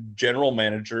coach and general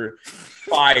manager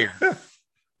fired.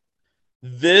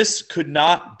 This could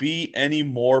not be any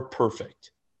more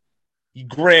perfect.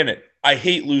 Granted, I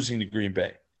hate losing to Green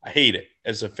Bay. I hate it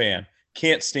as a fan.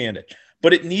 Can't stand it.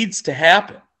 But it needs to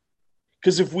happen.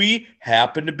 Because if we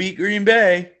happen to beat Green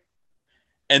Bay,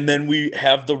 and then we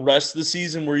have the rest of the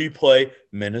season where you play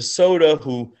Minnesota,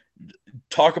 who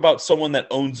talk about someone that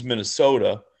owns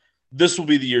Minnesota. This will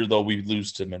be the year, though, we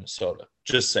lose to Minnesota.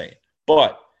 Just saying.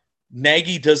 But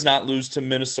Nagy does not lose to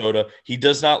Minnesota. He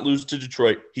does not lose to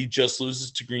Detroit. He just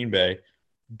loses to Green Bay.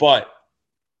 But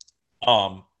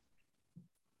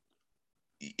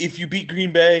if you beat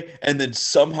Green Bay and then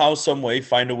somehow, some way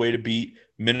find a way to beat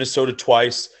Minnesota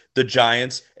twice, the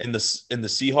Giants and the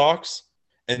Seahawks,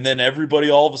 and then everybody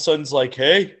all of a sudden is like,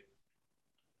 hey,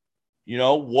 you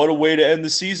know, what a way to end the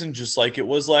season, just like it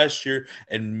was last year.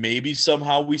 And maybe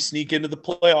somehow we sneak into the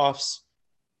playoffs.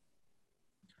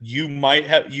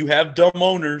 You have dumb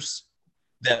owners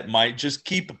that might just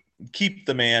keep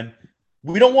the man.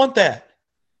 We don't want that.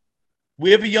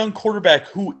 We have a young quarterback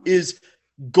who is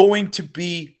going to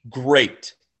be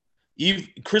great.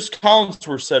 Chris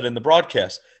Collinsworth said in the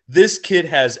broadcast, this kid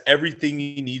has everything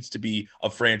he needs to be a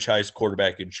franchise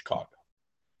quarterback in Chicago.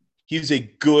 He's a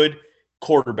good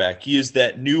quarterback. He is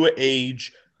that new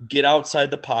age, get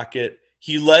outside the pocket.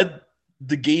 He led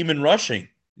the game in rushing.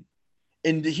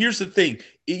 And here's the thing.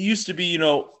 It used to be, you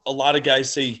know, a lot of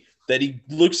guys say that he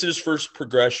looks at his first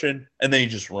progression and then he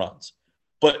just runs.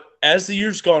 But as the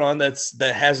years gone on,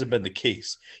 that hasn't been the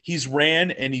case. He's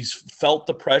ran and he's felt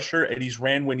the pressure and he's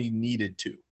ran when he needed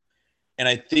to. And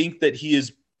I think that he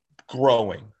is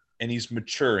growing and he's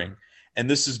maturing. And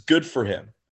this is good for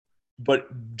him.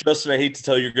 But, Justin, I hate to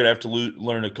tell you, you're going to have to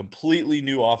learn a completely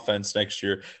new offense next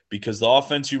year because the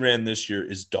offense you ran this year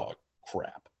is dog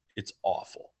crap. It's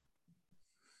awful.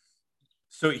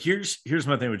 So here's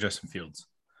my thing with Justin Fields.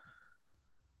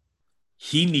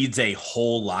 He needs a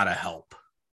whole lot of help.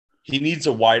 He needs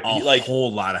a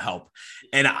whole lot of help.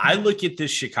 And I look at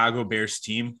this Chicago Bears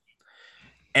team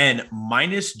and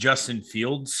minus Justin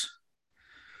Fields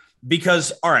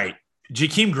because, all right,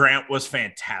 Jakeem Grant was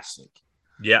fantastic.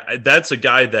 Yeah, that's a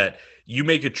guy that you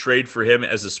make a trade for him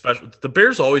as a special. The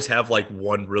Bears always have like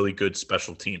one really good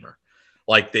special teamer.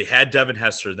 Like they had Devin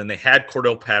Hester, then they had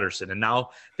Cordell Patterson, and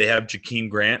now they have Jakeem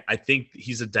Grant. I think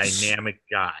he's a dynamic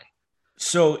guy.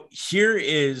 So here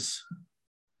is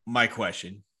my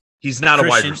question. He's not a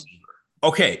wide receiver.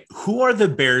 Okay, who are the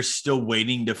Bears still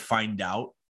waiting to find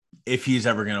out if he's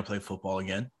ever going to play football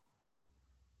again?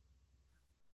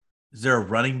 Is there a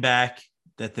running back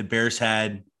that the Bears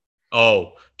had?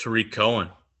 Oh, Tariq Cohen.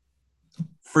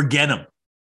 Forget him.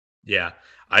 Yeah.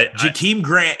 Jakeem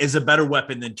Grant is a better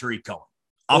weapon than Tariq Cohen.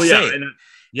 I'll say it.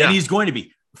 And he's going to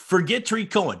be. Forget Tariq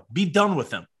Cohen. Be done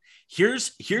with him.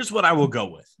 Here's what I will go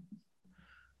with.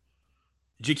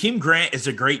 Jakeem Grant is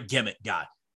a great gimmick guy.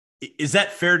 Is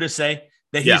that fair to say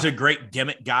that he's a great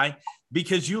gimmick guy?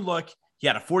 Because you look, he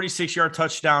had a 46-yard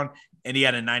touchdown and he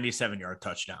had a 97-yard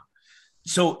touchdown.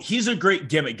 So he's a great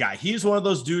gimmick guy. He's one of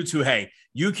those dudes who, hey,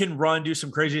 you can run, do some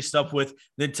crazy stuff with,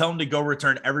 then tell him to go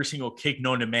return every single kick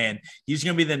known to man. He's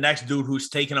going to be the next dude who's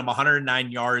taking him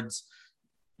 109 yards,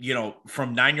 you know,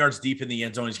 from 9 yards deep in the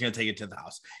end zone. He's going to take it to the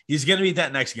house. He's going to be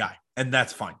that next guy, and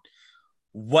that's fine.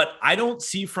 What I don't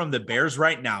see from the Bears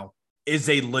right now is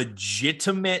a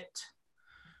legitimate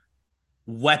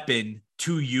weapon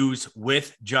to use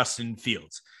with Justin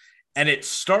Fields. And it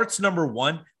starts, number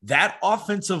one, that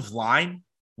offensive line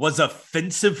was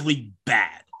offensively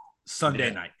bad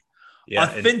Sunday night. Yeah,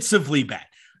 offensively bad.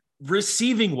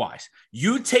 Receiving wise,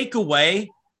 you take away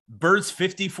Bird's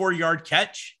 54-yard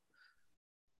catch,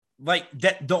 like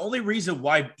that. The only reason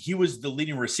why he was the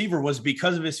leading receiver was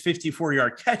because of his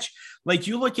 54-yard catch. Like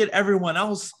you look at everyone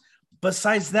else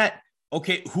besides that.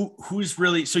 Okay, who's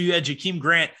really? So you had Jakeem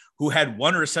Grant, who had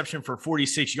one reception for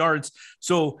 46 yards.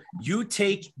 So you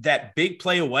take that big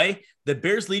play away, the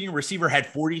Bears leading receiver had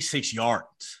 46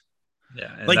 yards.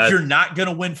 Yeah. Like you're not going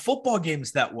to win football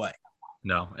games that way.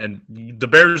 No. And the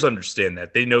Bears understand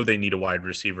that. They know they need a wide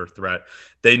receiver threat.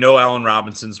 They know Allen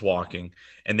Robinson's walking,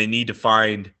 and they need to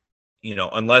find, you know,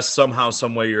 unless somehow,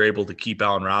 some way you're able to keep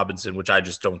Allen Robinson, which I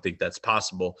just don't think that's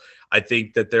possible. I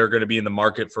think that they're going to be in the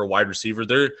market for a wide receiver.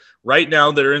 They're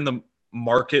in the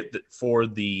market for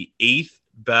the 8th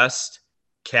best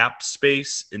cap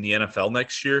space in the NFL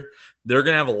next year. They're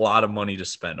going to have a lot of money to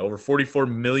spend. Over $44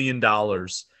 million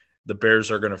the Bears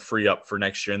are going to free up for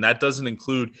next year. And that doesn't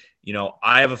include, you know,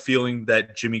 I have a feeling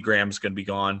that Jimmy Graham's going to be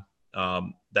gone.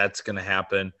 That's going to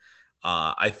happen.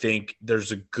 I think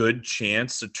there's a good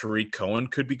chance that Tariq Cohen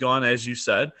could be gone, as you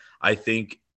said. I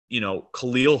think,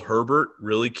 Khalil Herbert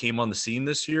really came on the scene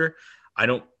this year.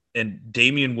 And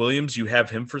Damian Williams, you have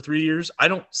him for 3 years. I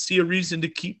don't see a reason to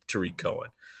keep Tariq Cohen.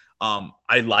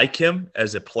 I like him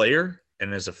as a player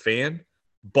and as a fan,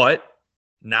 but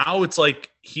now it's like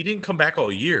he didn't come back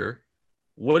all year.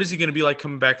 What is he going to be like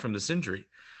coming back from this injury?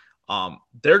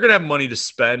 They're going to have money to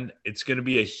spend. It's going to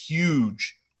be a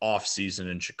huge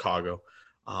offseason in Chicago.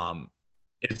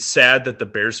 It's sad that the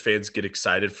Bears fans get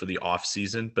excited for the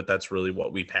offseason, but that's really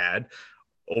what we've had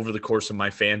over the course of my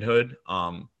fanhood.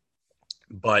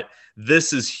 But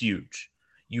this is huge.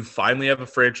 You finally have a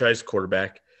franchise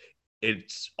quarterback.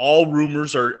 It's all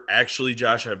rumors are actually,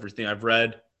 Josh, everything I've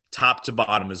read, top to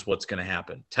bottom is what's going to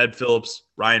happen. Ted Phillips,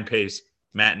 Ryan Pace,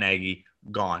 Matt Nagy,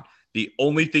 gone. The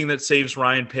only thing that saves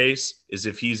Ryan Pace is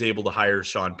if he's able to hire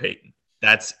Sean Payton.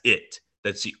 That's it.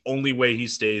 That's the only way he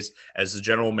stays as the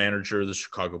general manager of the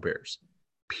Chicago Bears,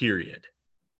 period.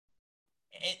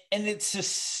 And it's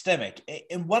systemic.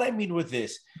 And what I mean with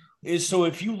this is, so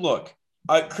if you look,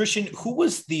 Christian, who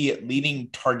was the leading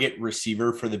target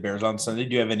receiver for the Bears on Sunday?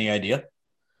 Do you have any idea?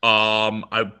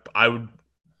 I would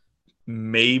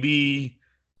maybe.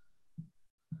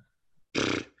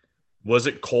 Was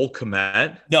it Cole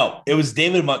Kmet? No, it was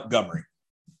David Montgomery.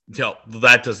 No,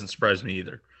 that doesn't surprise me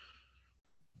either.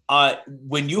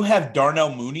 When you have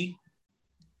Darnell Mooney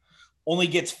only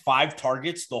gets 5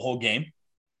 targets the whole game.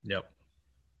 Yep.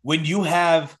 When you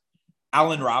have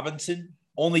Allen Robinson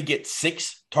only gets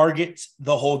 6 targets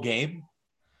the whole game,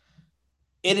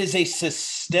 it is a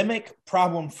systemic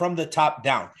problem from the top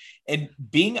down. And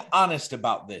being honest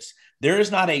about this, there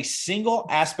is not a single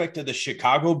aspect of the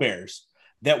Chicago Bears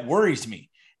that worries me.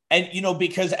 And,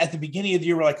 because at the beginning of the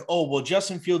year, we're like, oh, well,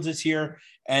 Justin Fields is here,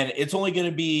 and it's only going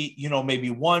to be, maybe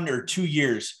 1 or 2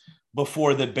 years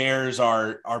before the Bears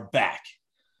are back.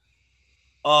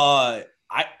 I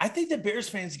think the Bears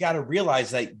fans got to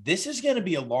realize that this is going to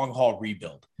be a long-haul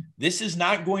rebuild. This is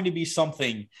not going to be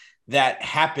something that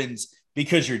happens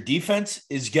because your defense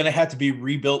is going to have to be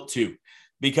rebuilt too.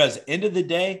 Because end of the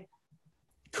day,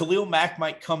 Khalil Mack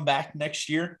might come back next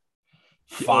year.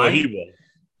 Fine. He will.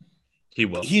 He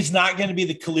will. He's not going to be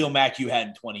the Khalil Mack you had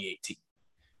in 2018.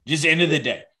 Just end of the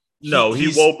day. He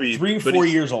won't be. 3 or 4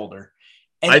 years older.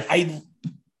 And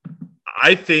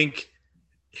I think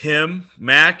him,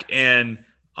 Mack, and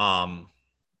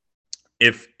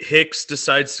if Hicks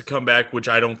decides to come back, which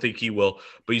I don't think he will,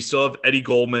 but you still have Eddie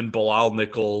Goldman, Bilal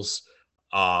Nichols.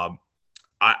 I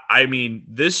mean,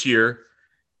 this year,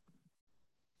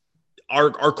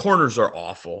 our corners are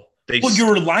awful.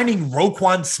 You're lining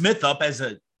Roquan Smith up as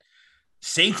a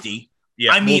safety.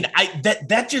 Yeah,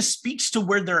 that just speaks to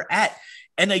where they're at.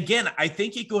 And again, I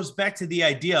think it goes back to the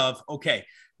idea of, okay,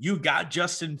 you got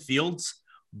Justin Fields,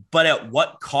 but at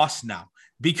what cost now?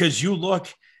 Because you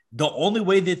look, the only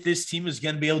way that this team is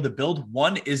going to be able to build,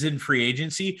 one, is in free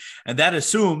agency, and that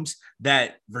assumes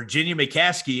that Virginia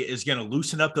McCaskey is going to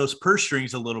loosen up those purse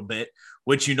strings a little bit,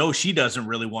 which she doesn't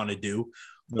really want to do,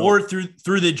 or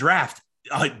through the draft.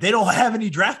 They don't have any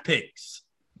draft picks.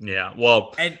 Yeah,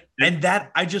 well, and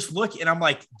that I just look and I'm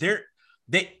like, they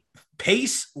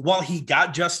Pace, while he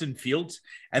got Justin Fields,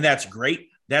 and that's great,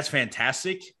 that's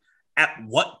fantastic. At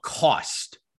what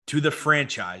cost to the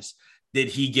franchise did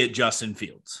he get Justin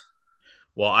Fields?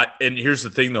 Well, and here's the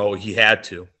thing, though, he had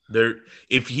to.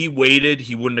 If he waited,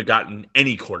 he wouldn't have gotten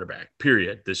any quarterback,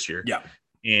 period, this year. Yeah.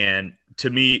 And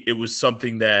to me, it was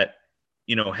something that,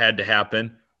 had to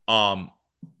happen. I'm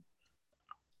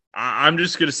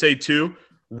just going to say, too,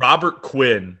 Robert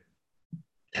Quinn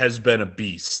has been a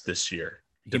beast this year.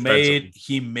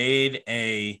 He made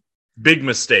a big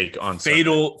mistake on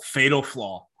fatal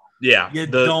flaw. Yeah. You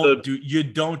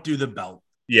don't do the belt.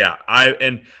 Yeah.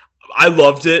 I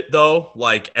loved it, though.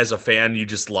 Like, as a fan, you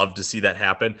just love to see that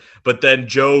happen. But then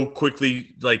Joe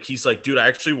quickly, he's like, dude, I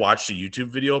actually watched a YouTube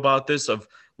video about this of,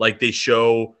 they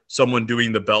show someone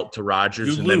doing the belt to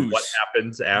Rodgers then what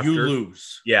happens after. You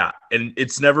lose. Yeah. And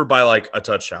it's never by, a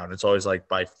touchdown. It's always,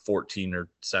 by 14 or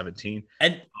 17.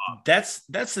 And that's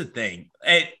the thing.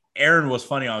 And Aaron was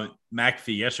funny on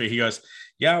McAfee yesterday. He goes,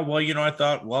 yeah, well, I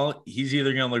thought, well, he's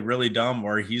either going to look really dumb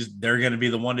or they're going to be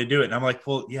the one to do it. And I'm like,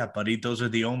 well, yeah, buddy, those are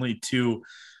the only 2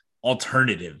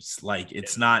 alternatives.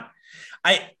 It's not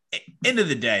end of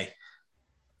the day.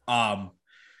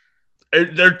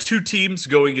 There are 2 teams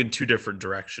going in 2 different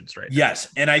directions right now.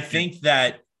 Yes. And I think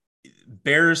that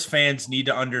Bears fans need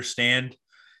to understand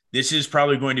this is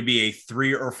probably going to be a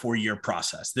 3 or 4 year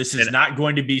process. This is not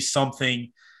going to be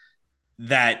something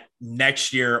that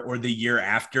next year or the year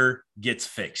after gets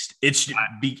fixed. It's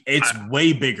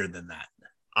way bigger than that.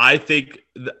 I think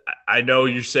I know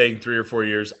you're saying 3 or 4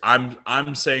 years.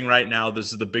 I'm saying right now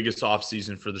this is the biggest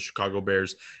offseason for the Chicago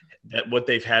Bears, that what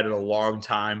they've had in a long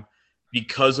time,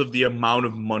 because of the amount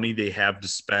of money they have to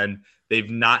spend. They've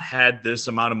not had this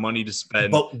amount of money to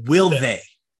spend. But will they?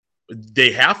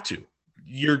 They have to.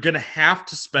 You're going to have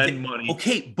to spend money.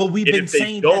 Okay, but we've and been if they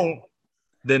saying don't,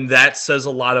 then that says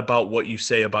a lot about what you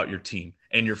say about your team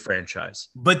and your franchise.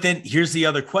 But then here's the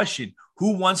other question.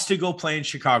 Who wants to go play in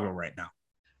Chicago right now?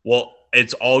 Well,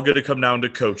 it's all going to come down to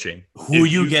coaching. Who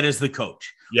you get as the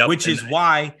coach, which is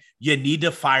why you need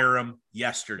to fire him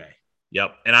yesterday.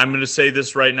 Yep. And I'm going to say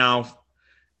this right now,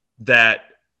 that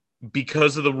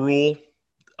because of the rule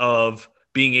of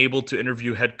being able to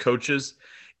interview head coaches,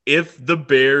 if the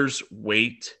Bears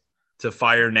wait to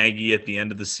fire Nagy at the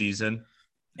end of the season,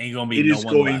 it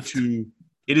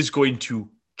is going to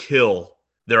kill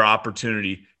their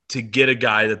opportunity to get a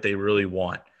guy that they really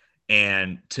want.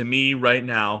 And to me right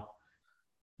now,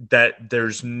 that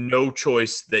there's no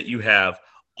choice that you have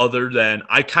other than,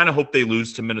 I kind of hope they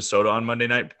lose to Minnesota on Monday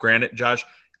night. Granted, Josh,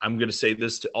 I'm going to say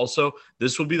this also.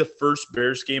 This will be the first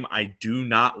Bears game I do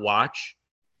not watch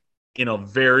in a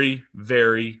very,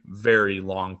 very, very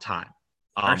long time.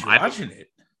 Aren't you watching it?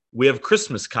 We have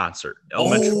Christmas concert,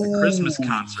 elementary Christmas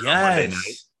concert on Monday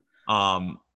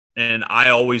night. And I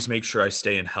always make sure I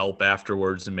stay and help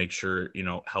afterwards and make sure,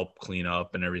 help clean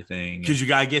up and everything. Because you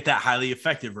got to get that highly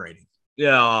effective rating.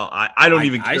 Yeah, I don't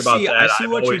even care about that. I see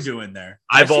what you're doing there.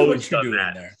 I've always done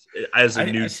that as a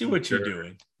new. I see what you're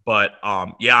doing. But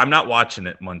yeah, I'm not watching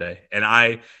it Monday,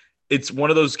 and it's one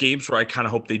of those games where I kind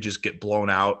of hope they just get blown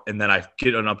out, and then I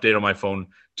get an update on my phone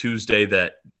Tuesday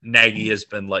that Nagy has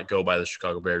been let go by the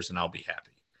Chicago Bears, and I'll be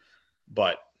happy.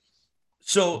 But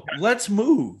so let's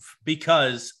move,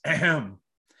 because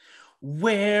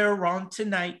we're on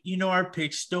tonight. Our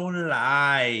picks don't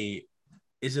lie.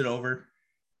 Is it over?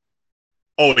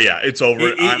 Oh yeah, it's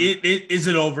over. Is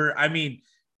it over? I mean,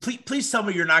 please tell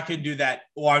me you're not going to do that.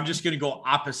 Well, I'm just going to go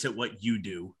opposite what you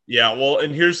do. Yeah, well,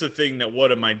 and here's the thing: that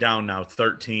what am I down now?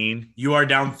 13. You are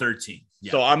down 13.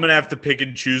 Yeah. So I'm going to have to pick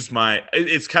and choose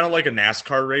it's kind of like a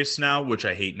NASCAR race now, which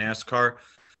I hate NASCAR,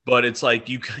 but it's like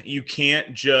you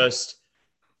can't just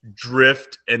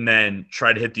drift and then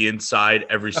try to hit the inside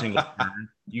every single turn.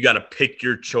 You got to pick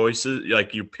your choices,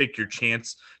 like you pick your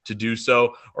chance to do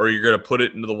so, or you're going to put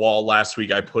it into the wall. Last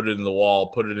week I put it in the wall,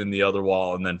 put it in the other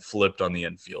wall, and then flipped on the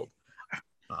infield.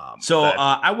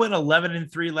 I went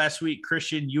 11-3 last week.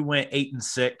 Christian, you went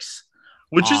 8-6,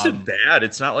 which isn't bad.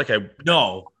 It's not like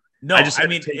no. I just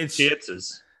it's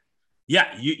chances. Yeah,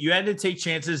 you had to take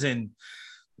chances, and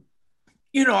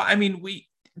we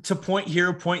to point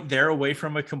here, point there, away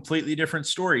from a completely different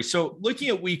story. So looking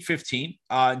at week 15,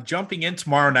 jumping in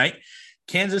tomorrow night,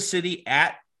 Kansas City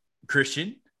at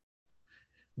Christian.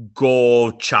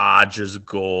 Goal, Chargers,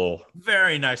 goal.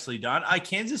 Very nicely done.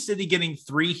 Kansas City getting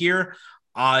 3 here.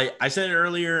 I said it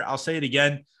earlier. I'll say it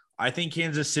again. I think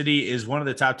Kansas City is one of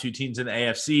the top 2 teams in the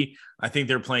AFC. I think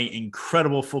they're playing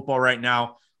incredible football right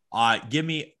now. Give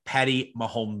me Patty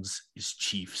Mahomes'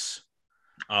 Chiefs.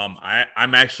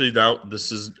 I'm actually now.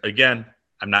 This is again.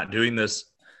 I'm not doing this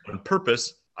on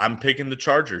purpose. I'm picking the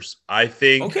Chargers. I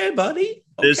think. Okay, buddy.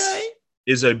 This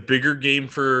is a bigger game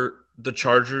for the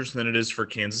Chargers than it is for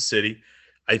Kansas City.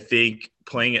 I think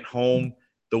playing at home,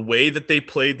 the way that they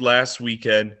played last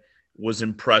weekend was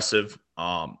impressive.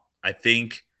 I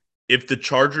think if the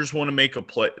Chargers want to make the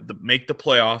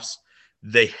playoffs,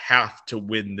 they have to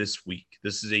win this week.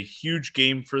 This is a huge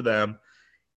game for them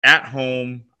at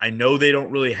home. I know they don't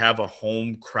really have a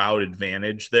home crowd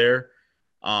advantage there.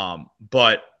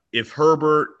 But if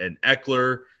Herbert and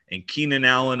Eckler and Keenan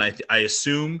Allen, I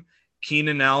assume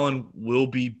Keenan Allen will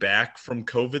be back from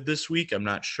COVID this week. I'm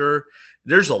not sure.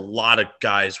 There's a lot of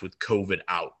guys with COVID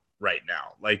out right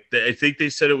now. Like I think they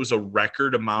said it was a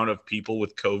record amount of people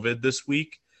with COVID this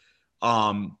week,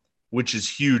 which is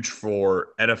huge for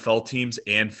NFL teams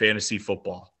and fantasy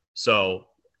football. So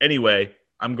anyway,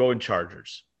 I'm going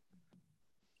Chargers.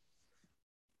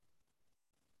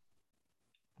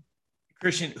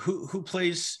 Christian, who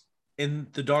plays in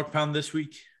the dog pound this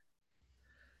week?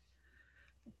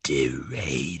 The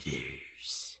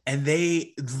Raiders. And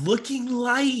they looking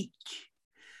like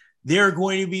they're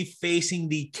going to be facing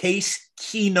the Case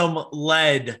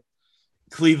Keenum-led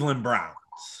Cleveland Browns.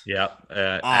 Yep.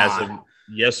 As of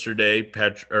yesterday,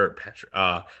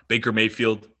 Baker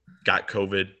Mayfield got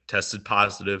COVID, tested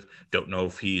positive. Don't know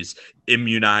if he's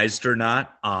immunized or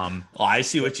not. I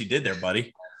see what you did there,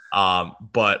 buddy.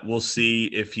 But we'll see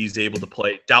if he's able to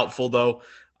play. Doubtful, though.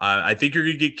 I think you're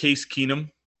going to get Case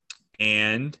Keenum.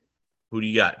 And who do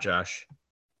you got, Josh?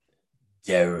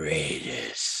 The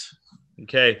Raiders.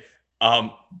 Okay.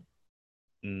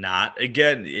 Not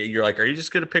again. You're like, are you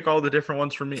just going to pick all the different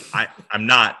ones for me? I'm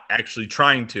not actually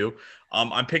trying to.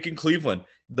 I'm picking Cleveland.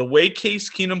 The way Case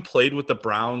Keenum played with the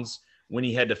Browns when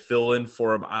he had to fill in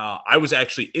for him. I was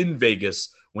actually in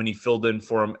Vegas when he filled in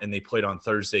for him, and they played on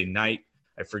Thursday night.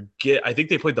 I forget. I think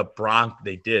they played the Broncos.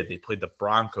 They did. They played the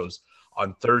Broncos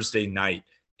on Thursday night,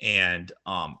 and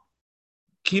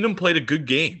Keenum played a good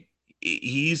game.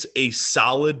 He's a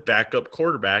solid backup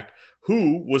quarterback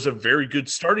who was a very good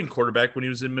starting quarterback when he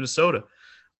was in Minnesota.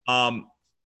 I'm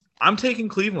taking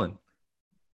Cleveland.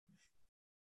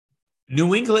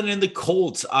 New England and the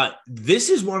Colts. This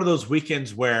is one of those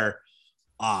weekends where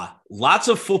lots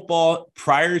of football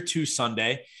prior to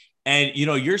Sunday. And,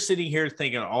 you're sitting here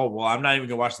thinking, oh, well, I'm not even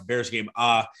going to watch the Bears game.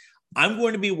 I'm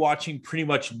going to be watching pretty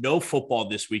much no football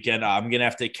this weekend. I'm going to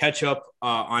have to catch up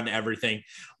on everything.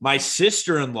 My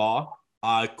sister-in-law,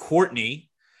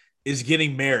 Courtney, is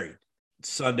getting married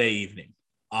Sunday evening.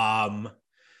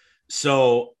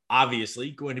 So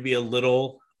obviously going to be a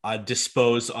little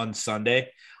disposed on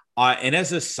Sunday. And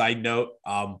as a side note,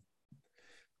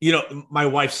 my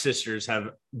wife's sisters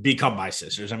have become my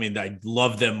sisters. I mean, I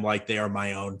love them like they are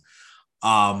my own.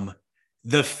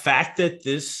 The fact that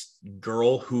this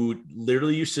girl who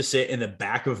literally used to sit in the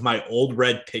back of my old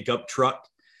red pickup truck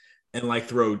and like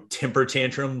throw temper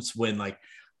tantrums when like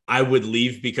I would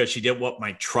leave because she didn't want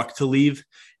my truck to leave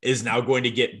is now going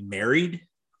to get married.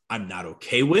 I'm not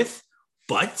okay with,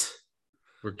 but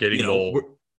we're getting old.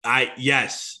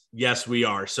 Yes, we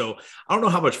are. So I don't know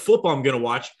how much football I'm going to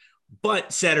watch,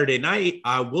 but Saturday night,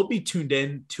 we'll be tuned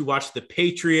in to watch the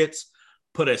Patriots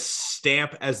put a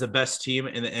stamp as the best team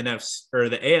in the NFC or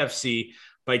the AFC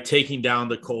by taking down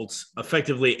the Colts,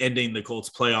 effectively ending the Colts'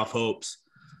 playoff hopes.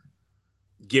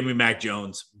 Give me Mac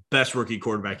Jones, best rookie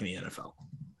quarterback in the NFL.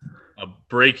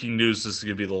 Breaking news, this is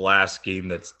going to be the last game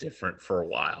that's different for a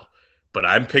while. But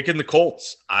I'm picking the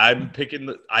Colts. I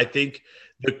think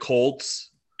the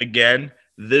Colts, again,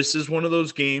 this is one of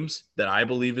those games that I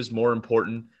believe is more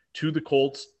important to the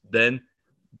Colts than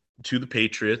to the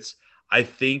Patriots. I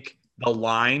think the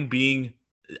line being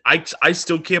I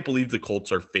still can't believe the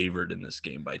Colts are favored in this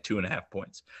game by 2.5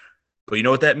 points. But you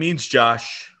know what that means,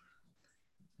 Josh?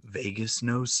 Vegas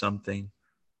knows something.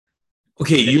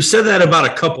 Okay, you said that about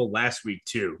a couple last week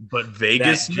too. But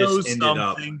Vegas knows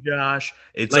something, Josh.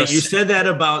 It's like you said that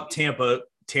about Tampa.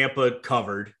 Tampa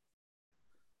covered.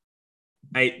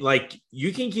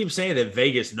 You can keep saying that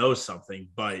Vegas knows something,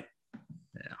 but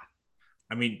yeah,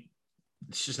 I mean,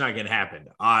 it's just not going to happen.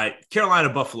 Carolina,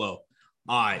 Buffalo.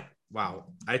 Wow,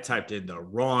 I typed in the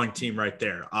wrong team right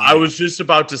there. I was just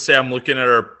about to say, I'm looking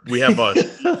at we have a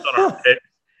on our pick,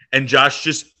 and Josh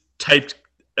just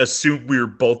assumed we were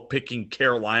both picking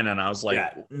Carolina, and I was like,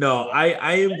 yeah, no,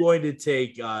 I am going to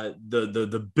take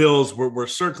the Bills. We're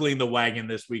circling the wagon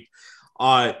this week.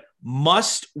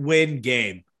 Must win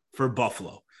game for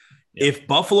Buffalo. Yeah. If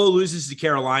Buffalo loses to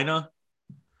Carolina,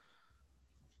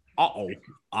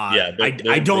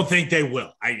 I don't think they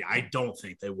will. I don't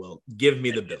think they will. Give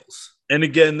me the Bills. And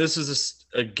again, this is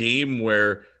a game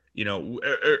where,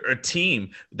 a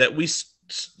team that we,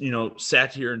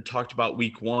 sat here and talked about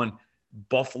week one.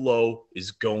 Buffalo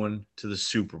is going to the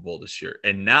Super Bowl this year.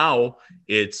 And now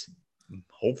it's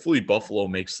hopefully Buffalo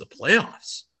makes the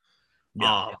playoffs.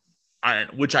 Yeah.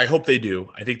 Which I hope they do.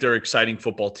 I think they're an exciting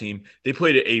football team. They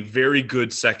played a very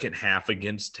good second half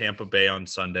against Tampa Bay on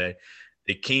Sunday.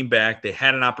 They came back. They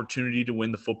had an opportunity to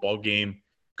win the football game.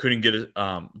 Couldn't get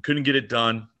it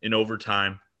done in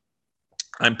overtime.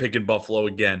 I'm picking Buffalo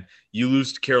again. You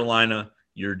lose to Carolina,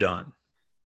 you're done.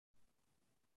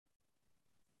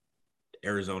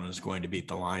 Arizona is going to beat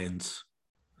the Lions.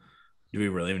 Do we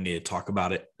really need to talk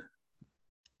about it?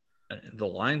 The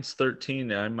line's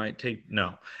 13. I might take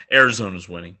no. Arizona's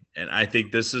winning, and I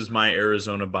think this is my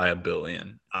Arizona by $1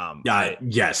 billion.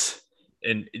 Yes.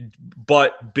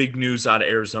 But big news out of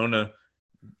Arizona,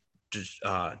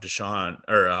 Deshaun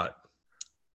or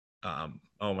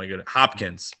oh my goodness,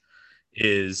 Hopkins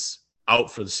is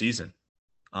out for the season.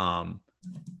 For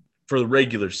the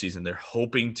regular season, they're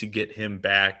hoping to get him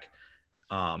back.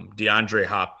 DeAndre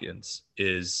Hopkins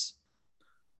is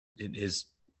it's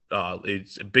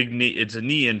a big knee. It's a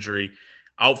knee injury,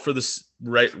 out for the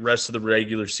rest of the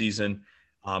regular season.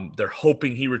 They're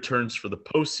hoping he returns for the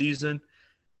postseason.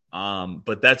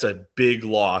 But that's a big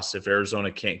loss if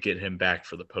Arizona can't get him back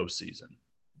for the postseason.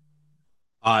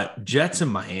 Jets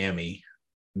and Miami.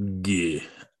 Yeah.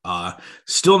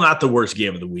 Still not the worst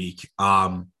game of the week.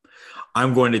 I'm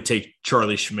going to take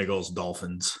Charlie Schmigel's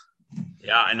Dolphins.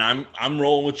 Yeah, and I'm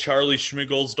rolling with Charlie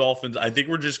Schmigel's Dolphins. I think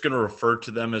we're just going to refer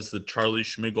to them as the Charlie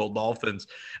Schmigel Dolphins.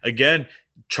 Again,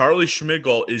 Charlie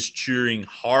Schmigel is cheering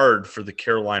hard for the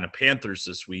Carolina Panthers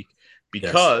this week Yes.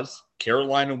 because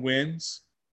Carolina wins,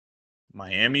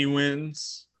 Miami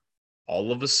wins,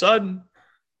 all of a sudden,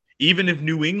 even if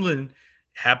New England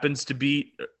happens to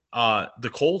beat the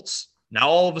Colts, now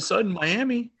all of a sudden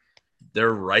Miami,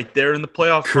 they're right there in the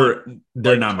playoff hunt.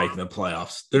 They're not making the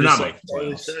playoffs. They're not making the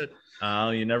playoffs. Said.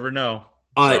 You never know.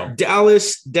 So.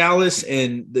 Dallas,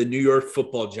 and the New York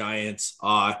Football Giants.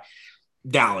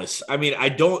 Dallas. I mean, I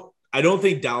don't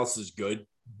think Dallas is good,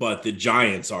 but the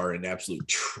Giants are an absolute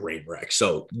train wreck.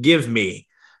 So give me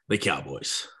the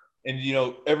Cowboys. And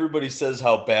everybody says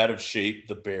how bad of shape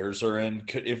the Bears are in.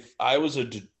 If I was a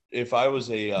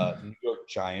New York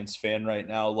Giants fan right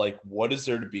now, like, what is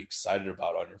there to be excited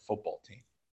about on your football team?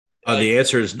 The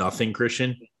answer is nothing,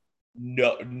 Christian.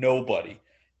 No, nobody.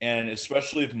 And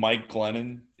especially if Mike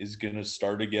Glennon is going to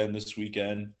start again this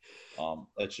weekend,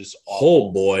 that's just awful.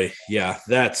 Oh boy, yeah,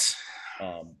 that's.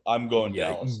 I'm going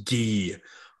Dallas. The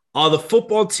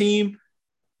football team,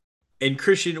 and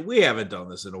Christian, we haven't done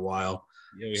this in a while,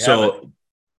 so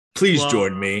please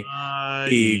join me.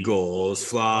 Eagles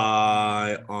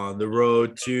fly on the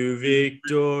road to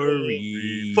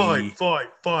victory.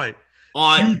 Fight.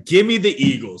 Give me the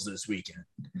Eagles this weekend.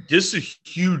 This is a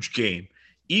huge game.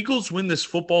 Eagles win this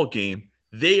football game.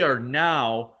 They are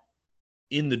now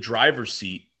in the driver's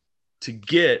seat to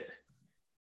get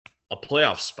a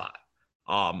playoff spot.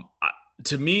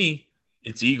 To me,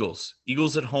 it's Eagles.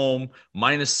 Eagles at home,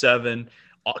 -7,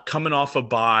 coming off a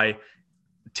bye.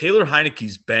 Taylor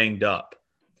Heineke's banged up.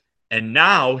 And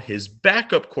now his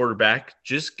backup quarterback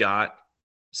just got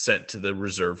sent to the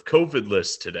reserve COVID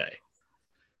list today.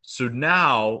 So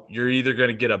now you're either going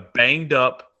to get a banged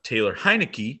up Taylor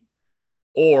Heineke,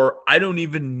 or I don't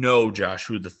even know, Josh,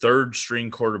 who the third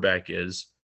string quarterback is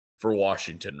for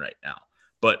Washington right now.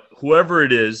 But whoever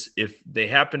it is, if they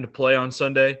happen to play on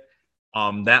Sunday,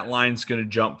 that line's going to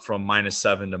jump from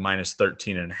 -7 to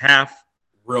 -13.5.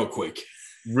 Real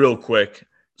quick.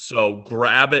 So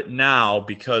grab it now,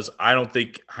 because I don't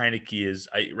think Heineke is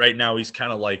 – right now he's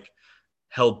kind of like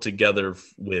held together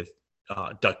with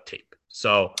duct tape.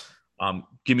 So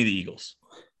give me the Eagles.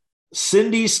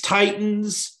 Cindy's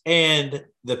Titans and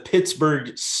the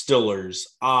Pittsburgh Steelers.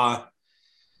 The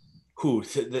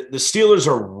Steelers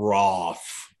are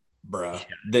rough, bruh.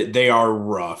 Yeah. They are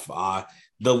rough.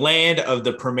 The land of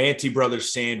the Primanti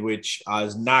Brothers sandwich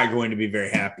is not going to be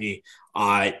very happy.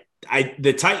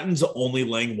 The Titans only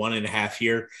laying 1.5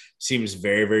 here seems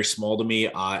very, very small to me.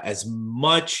 As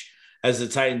much as the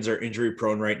Titans are injury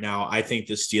prone right now, I think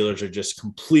the Steelers are just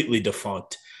completely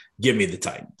defunct. Give me the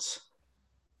Titans.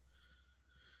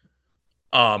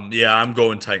 Yeah, I'm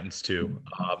going Titans too.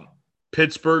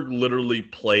 Pittsburgh literally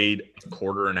played a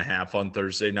 1.5 on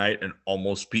Thursday night and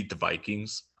almost beat the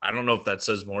Vikings. I don't know if that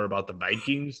says more about the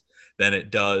Vikings than it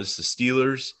does the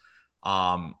Steelers.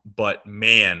 But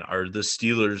man, are the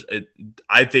Steelers,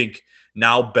 I think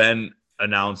now Ben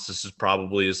announced this is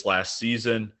probably his last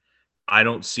season. I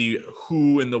don't see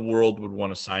who in the world would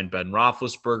want to sign Ben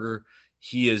Roethlisberger.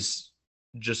 He is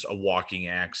just a walking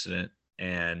accident,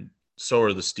 and so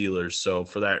are the Steelers. So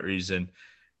for that reason,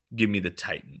 give me the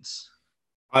Titans.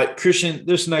 Christian,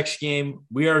 this next game,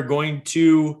 we are going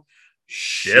to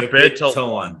ship it to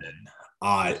London.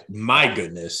 My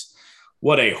goodness.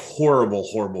 What a horrible,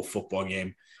 horrible football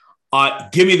game.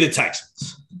 Give me the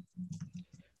Texans.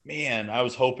 Man, I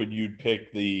was hoping you'd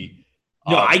pick the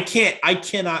No, I can't. I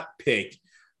cannot pick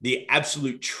the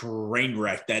absolute train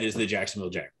wreck that is the Jacksonville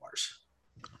Jaguars.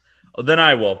 Well, then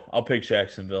I will. I'll pick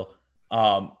Jacksonville.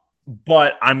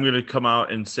 But I'm going to come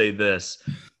out and say this.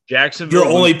 Jacksonville.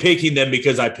 You're only picking them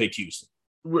because I picked Houston.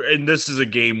 And this is a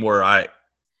game where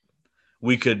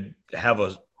we could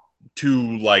have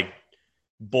two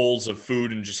bowls of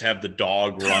food and just have the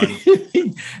dog run.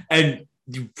 And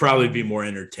you'd probably be more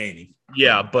entertaining.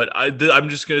 Yeah, but I'm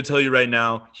just going to tell you right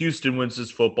now, Houston wins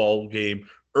this football game.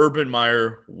 Urban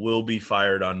Meyer will be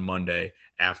fired on Monday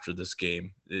after this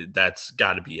game. That's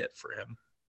got to be it for him.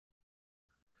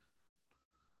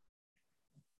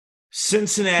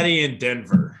 Cincinnati and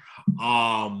Denver.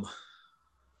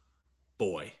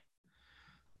 Boy.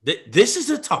 This is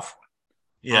a tough one.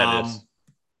 Yeah, it is.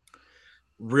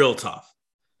 Real tough.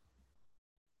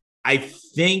 I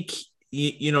think,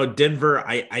 Denver,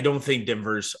 I don't think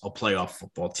Denver's a playoff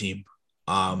football team.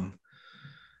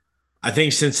 I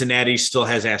think Cincinnati still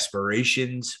has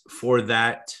aspirations for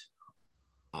that.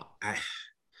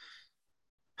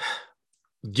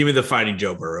 Give me the Fighting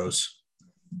Joe Burrows.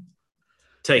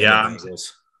 Take the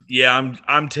Bengals. Yeah,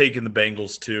 I'm taking the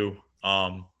Bengals too.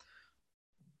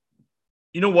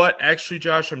 You know what? Actually,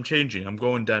 Josh, I'm changing. I'm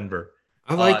going Denver.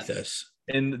 I like this.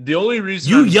 And the only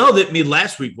reason You yelled at me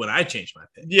last week when I changed my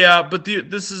pick. yeah, but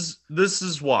this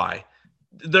is why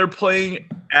they're playing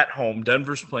at home.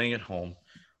 Denver's playing at home.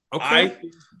 I Okay.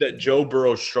 think that Joe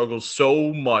Burrow struggles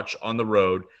so much on the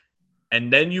road,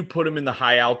 and then you put him in the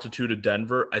high altitude of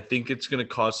Denver. I think it's going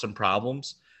to cause some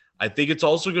problems. I think it's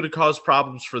also going to cause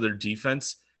problems for their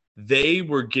defense. They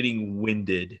were getting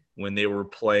winded when they were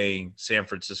playing San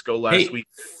Francisco last week.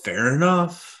 Fair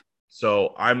enough.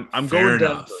 So I'm Fair going Denver.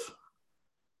 enough.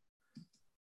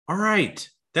 All right.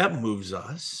 That moves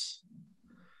us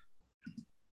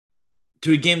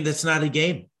to a game that's not a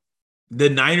game. The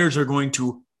Niners are going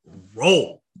to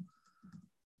roll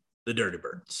the Dirty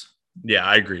Birds. Yeah,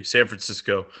 I agree. San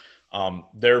Francisco,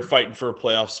 they're fighting for a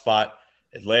playoff spot.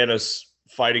 Atlanta's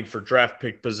fighting for draft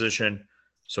pick position.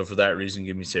 So for that reason,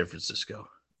 give me San Francisco.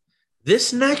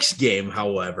 This next game,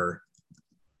 however,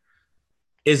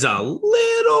 is a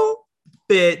little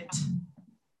bit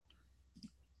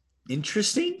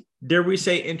interesting. Dare we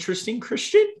say interesting,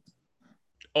 Christian?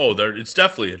 Oh, it's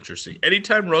definitely interesting.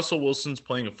 Anytime Russell Wilson's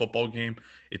playing a football game,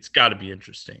 it's got to be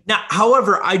interesting. Now,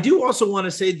 however, I do also want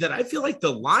to say that I feel like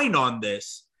the line on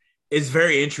this is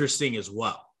very interesting as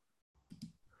well.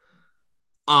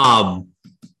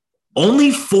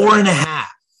 Only 4.5.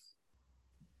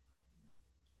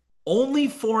 Only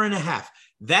 4.5.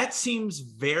 That seems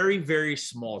very, very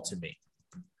small to me.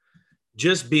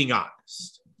 Just being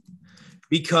honest.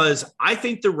 Because I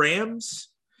think the Rams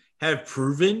have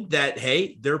proven that,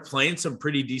 hey, they're playing some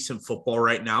pretty decent football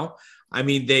right now. I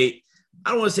mean, I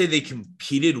don't want to say they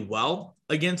competed well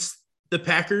against the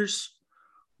Packers,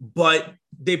 but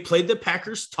they played the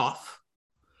Packers tough.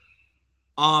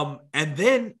 And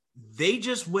then they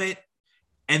just went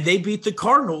and they beat the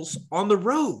Cardinals on the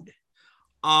road.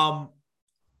 I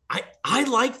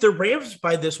like the Rams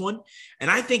by this one,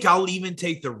 and I think I'll even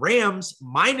take the Rams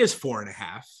minus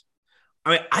 4.5. I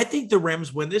mean, I think the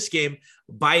Rams win this game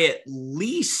by at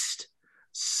least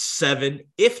 7,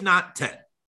 if not 10.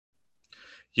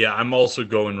 Yeah, I'm also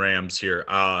going Rams here.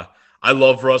 I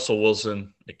love Russell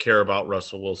Wilson. I care about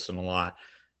Russell Wilson a lot.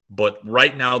 But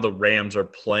right now, the Rams are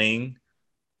playing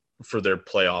for their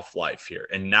playoff life here.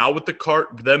 And now with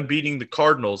them beating the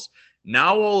Cardinals,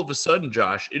 now all of a sudden,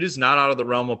 Josh, it is not out of the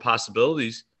realm of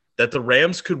possibilities that the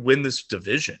Rams could win this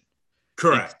division.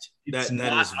 Correct. It's that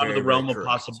not is out of the realm of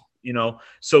possible.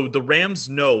 So the Rams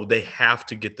know they have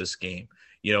to get this game.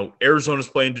 Arizona's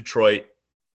playing Detroit.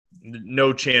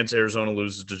 No chance Arizona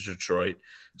loses to Detroit.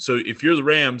 So if you're the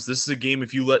Rams, this is a game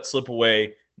if you let slip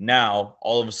away now,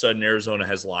 all of a sudden Arizona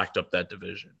has locked up that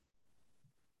division.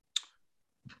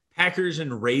 Packers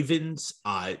and Ravens.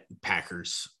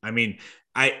 Packers. I mean,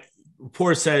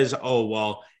 Report says, oh,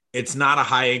 well, it's not a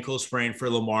high ankle sprain for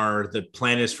Lamar. The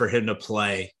plan is for him to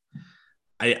play.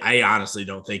 I honestly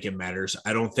don't think it matters.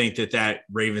 I don't think that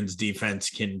Ravens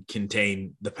defense can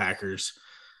contain the Packers.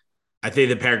 I think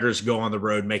the Packers go on the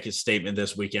road, make a statement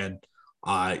this weekend.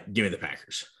 Give me the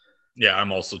Packers. Yeah,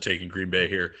 I'm also taking Green Bay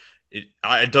here.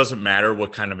 It doesn't matter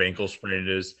what kind of ankle sprain it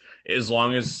is. As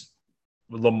long as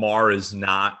Lamar is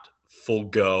not full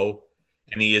go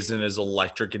and he isn't as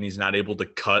electric and he's not able to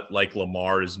cut like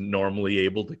Lamar is normally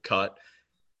able to cut,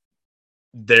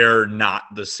 they're not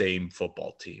the same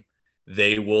football team.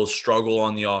 They will struggle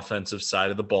on the offensive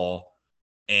side of the ball.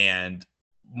 And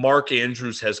Mark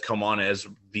Andrews has come on as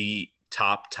the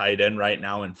top tight end right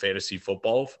now in fantasy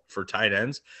football for tight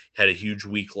ends. Had a huge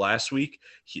week last week.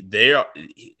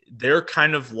 They're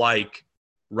kind of like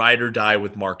ride or die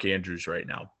with Mark Andrews right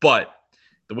now. But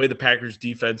the way the Packers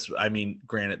defense,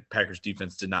 granted, Packers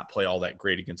defense did not play all that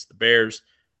great against the Bears.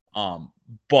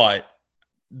 But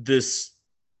this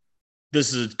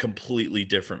is a completely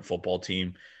different football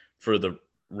team for the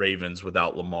Ravens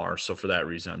without Lamar. So for that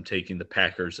reason, I'm taking the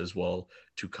Packers as well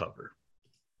to cover.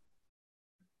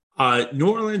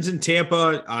 New Orleans and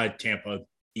Tampa. Tampa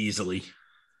easily.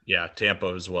 Yeah,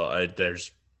 Tampa as well. There's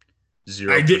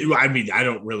zero. I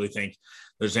don't really think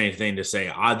there's anything to say.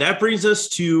 That brings us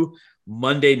to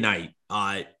Monday night.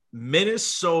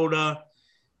 Minnesota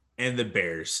and the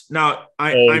Bears. Now,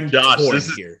 I'm Josh, torn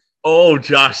here. Oh,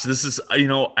 Josh, this is,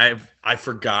 I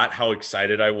forgot how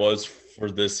excited I was for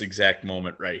this exact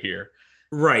moment right here.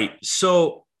 Right.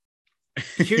 So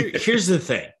here's the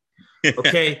thing.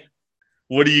 Okay.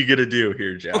 What are you going to do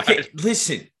here, Josh? Okay,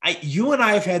 listen, you and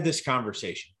I have had this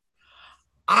conversation.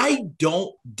 I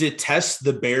don't detest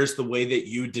the Bears the way that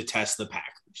you detest the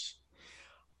Packers.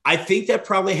 I think that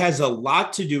probably has a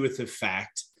lot to do with the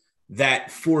fact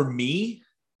that for me,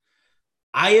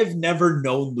 I have never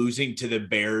known losing to the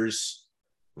Bears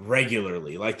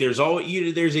regularly. Like there's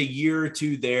there's a year or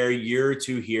two there, year or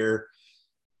two here.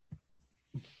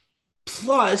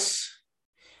 Plus,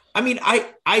 I mean,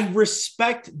 I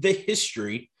respect the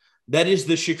history that is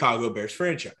the Chicago Bears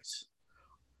franchise.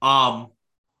 Um,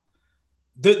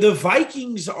 the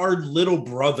Vikings are little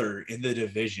brother in the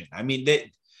division. I mean,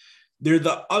 they're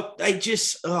the I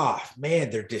just oh man,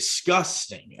 they're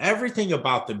disgusting. Everything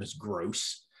about them is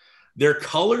gross. Their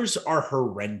colors are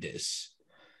horrendous.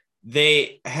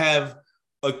 They have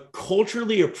a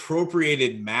culturally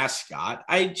appropriated mascot.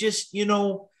 I just,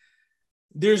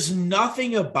 there's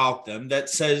nothing about them that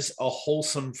says a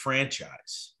wholesome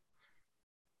franchise.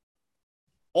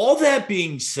 All that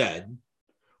being said,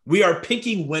 we are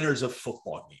picking winners of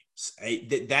football games.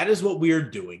 That is what we are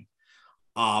doing.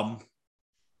 And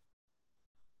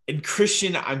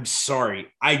Christian, I'm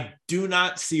sorry. I do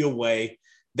not see a way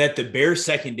that the Bears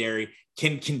secondary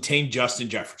can contain Justin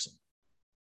Jefferson.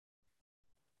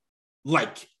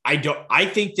 Like, I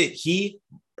think that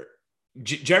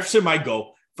Jefferson might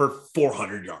go for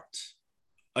 400 yards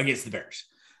against the Bears.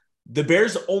 The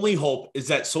Bears' only hope is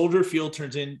that Soldier Field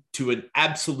turns into an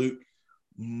absolute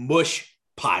mush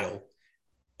pile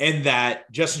and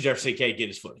that Justin Jefferson can't get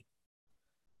his footing.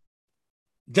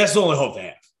 That's the only hope they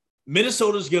have.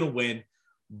 Minnesota's going to win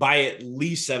by at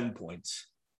least 7 points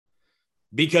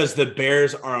because the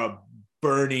Bears are a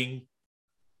burning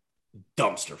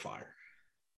dumpster fire.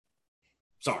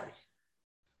 Sorry.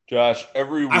 Josh,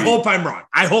 every week. I hope I'm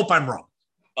wrong.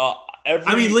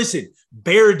 Listen,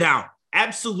 bear down.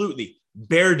 Absolutely.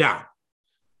 Bear down.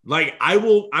 Like I'm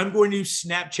going to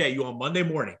Snapchat you on Monday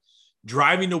morning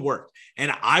driving to work,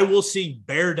 and I will sing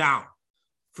bear down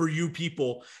for you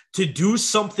people to do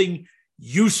something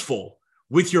useful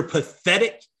with your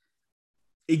pathetic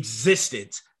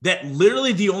existence that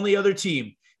literally the only other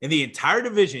team in the entire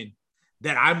division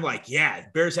that I'm like, yeah,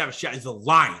 Bears have a shot is the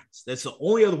Lions. That's the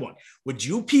only other one. Would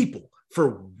you people,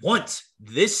 for once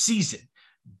this season,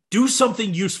 do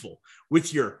something useful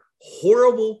with your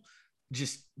horrible,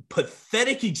 just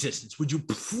pathetic existence? Would you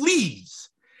please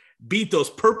beat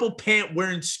those purple pant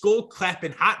wearing, skull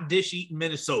clapping, hot dish eating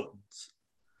Minnesotans?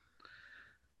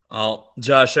 Well,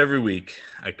 Josh, every week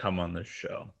I come on this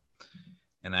show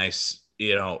and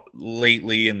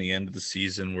lately in the end of the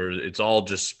season where it's all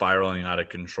just spiraling out of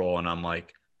control. And I'm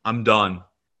like, I'm done.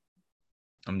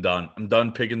 I'm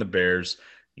done picking the Bears.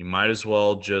 You might as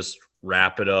well just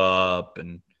wrap it up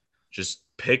and just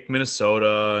pick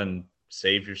Minnesota and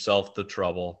save yourself the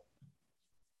trouble.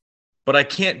 But I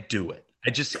can't do it.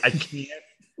 I can't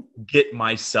get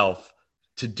myself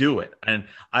to do it. And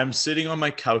I'm sitting on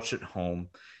my couch at home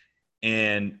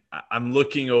and I'm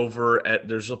looking over at,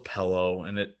 there's a pillow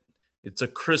and it's a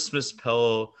Christmas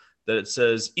pillow that it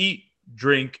says eat,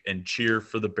 drink, and cheer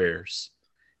for the Bears.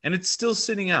 And it's still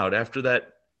sitting out after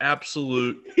that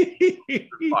absolute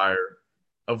fire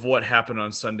of what happened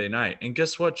on Sunday night. And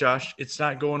guess what, Josh? It's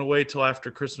not going away till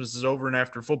after Christmas is over and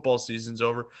after football season's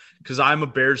over because I'm a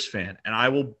Bears fan and I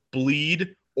will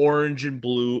bleed orange and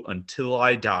blue until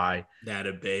I die. That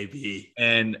a baby.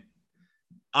 And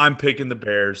I'm picking the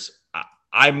Bears.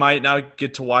 I might not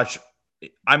get to watch.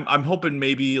 I'm hoping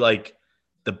maybe like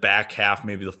the back half,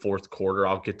 maybe the fourth quarter,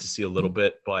 I'll get to see a little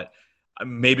bit, but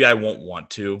maybe I won't want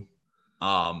to.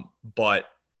 But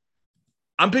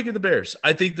I'm picking the Bears.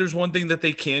 I think there's one thing that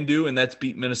they can do, and that's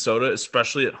beat Minnesota,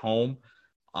 especially at home.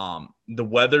 The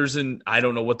weather's I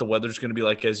don't know what the weather's going to be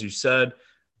like, as you said,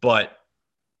 but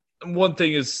one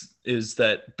thing is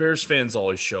that Bears fans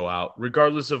always show out,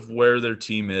 regardless of where their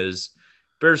team is.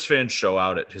 Bears fans show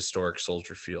out at historic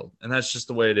Soldier Field, and that's just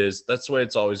the way it is. That's the way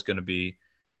it's always going to be.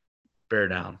 Bear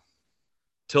down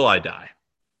till I die.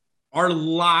 Our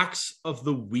locks of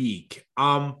the week.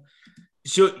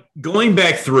 So going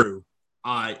back through,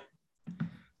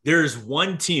 there's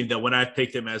one team that when I've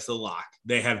picked them as the lock,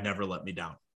 they have never let me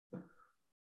down.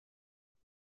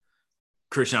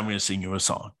 Christian, I'm going to sing you a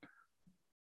song.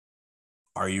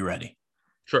 Are you ready?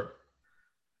 Sure.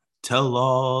 Tell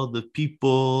all the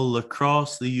people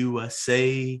across the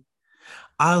USA,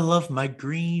 I love my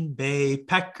Green Bay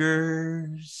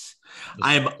Packers.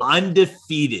 I am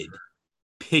undefeated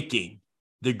picking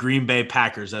the Green Bay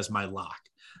Packers as my lock.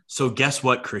 So guess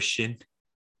what, Christian?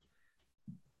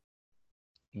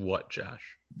 What, Josh?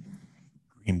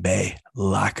 Green Bay,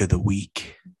 lock of the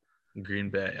week. Green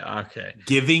Bay, okay.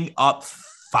 Giving up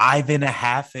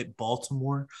 5.5 at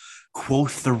Baltimore.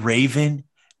 Quoth the Raven,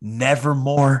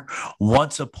 nevermore.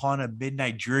 Once upon a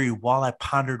midnight dreary, while I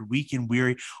pondered weak and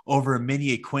weary over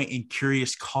many a quaint and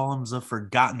curious columns of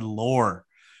forgotten lore.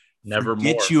 Nevermore.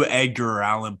 Forget you, Edgar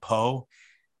Allan Poe.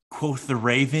 Quoth the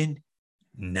Raven,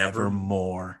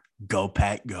 Nevermore. Go,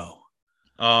 Pack, go.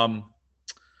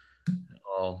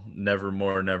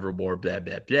 Nevermore, blah,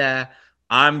 blah, blah.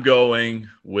 I'm going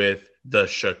with the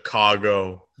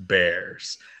Chicago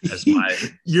Bears as my.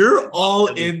 You're all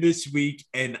in this week,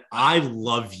 and I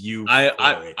love you.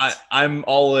 I'm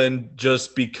all in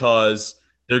just because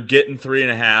they're getting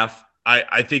 3.5.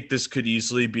 I think this could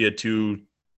easily be a 2-3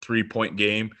 point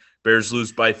game. Bears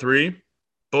lose by 3.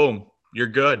 Boom, you're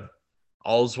good.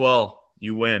 All's well.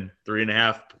 You win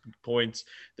 3.5 points.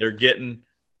 They're getting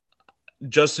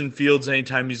Justin Fields.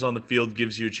 Anytime he's on the field,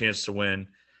 gives you a chance to win.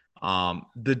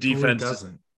 The defense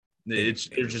doesn't. They're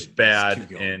just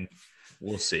bad, and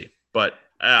we'll see. But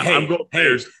I'm going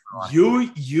Bears.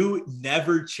 You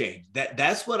never change.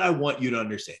 That's what I want you to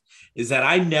understand, is that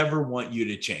I never want you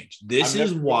to change. This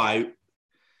is why,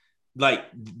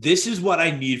 this is what I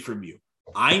need from you.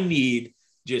 I need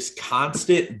just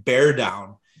constant bear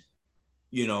down.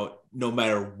 No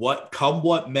matter what, come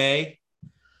what may,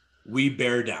 we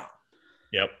bear down.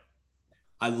 Yep.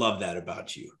 I love that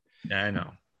about you. Yeah, I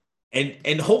know.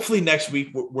 And hopefully next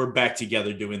week we're back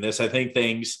together doing this. I think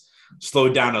things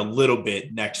slow down a little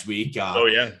bit next week. So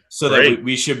Great. That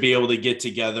we should be able to get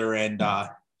together and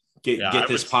get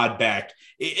this pod back.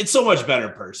 It's so much better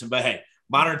in person. But hey,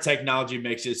 modern technology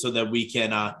makes it so that we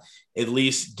can at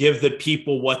least give the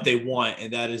people what they want,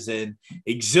 and that is an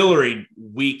exhilarating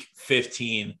Week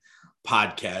 15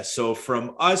 podcast. So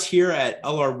from us here at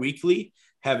LR Weekly,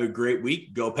 have a great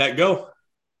week. Go, Pack, go.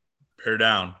 Bear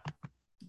down.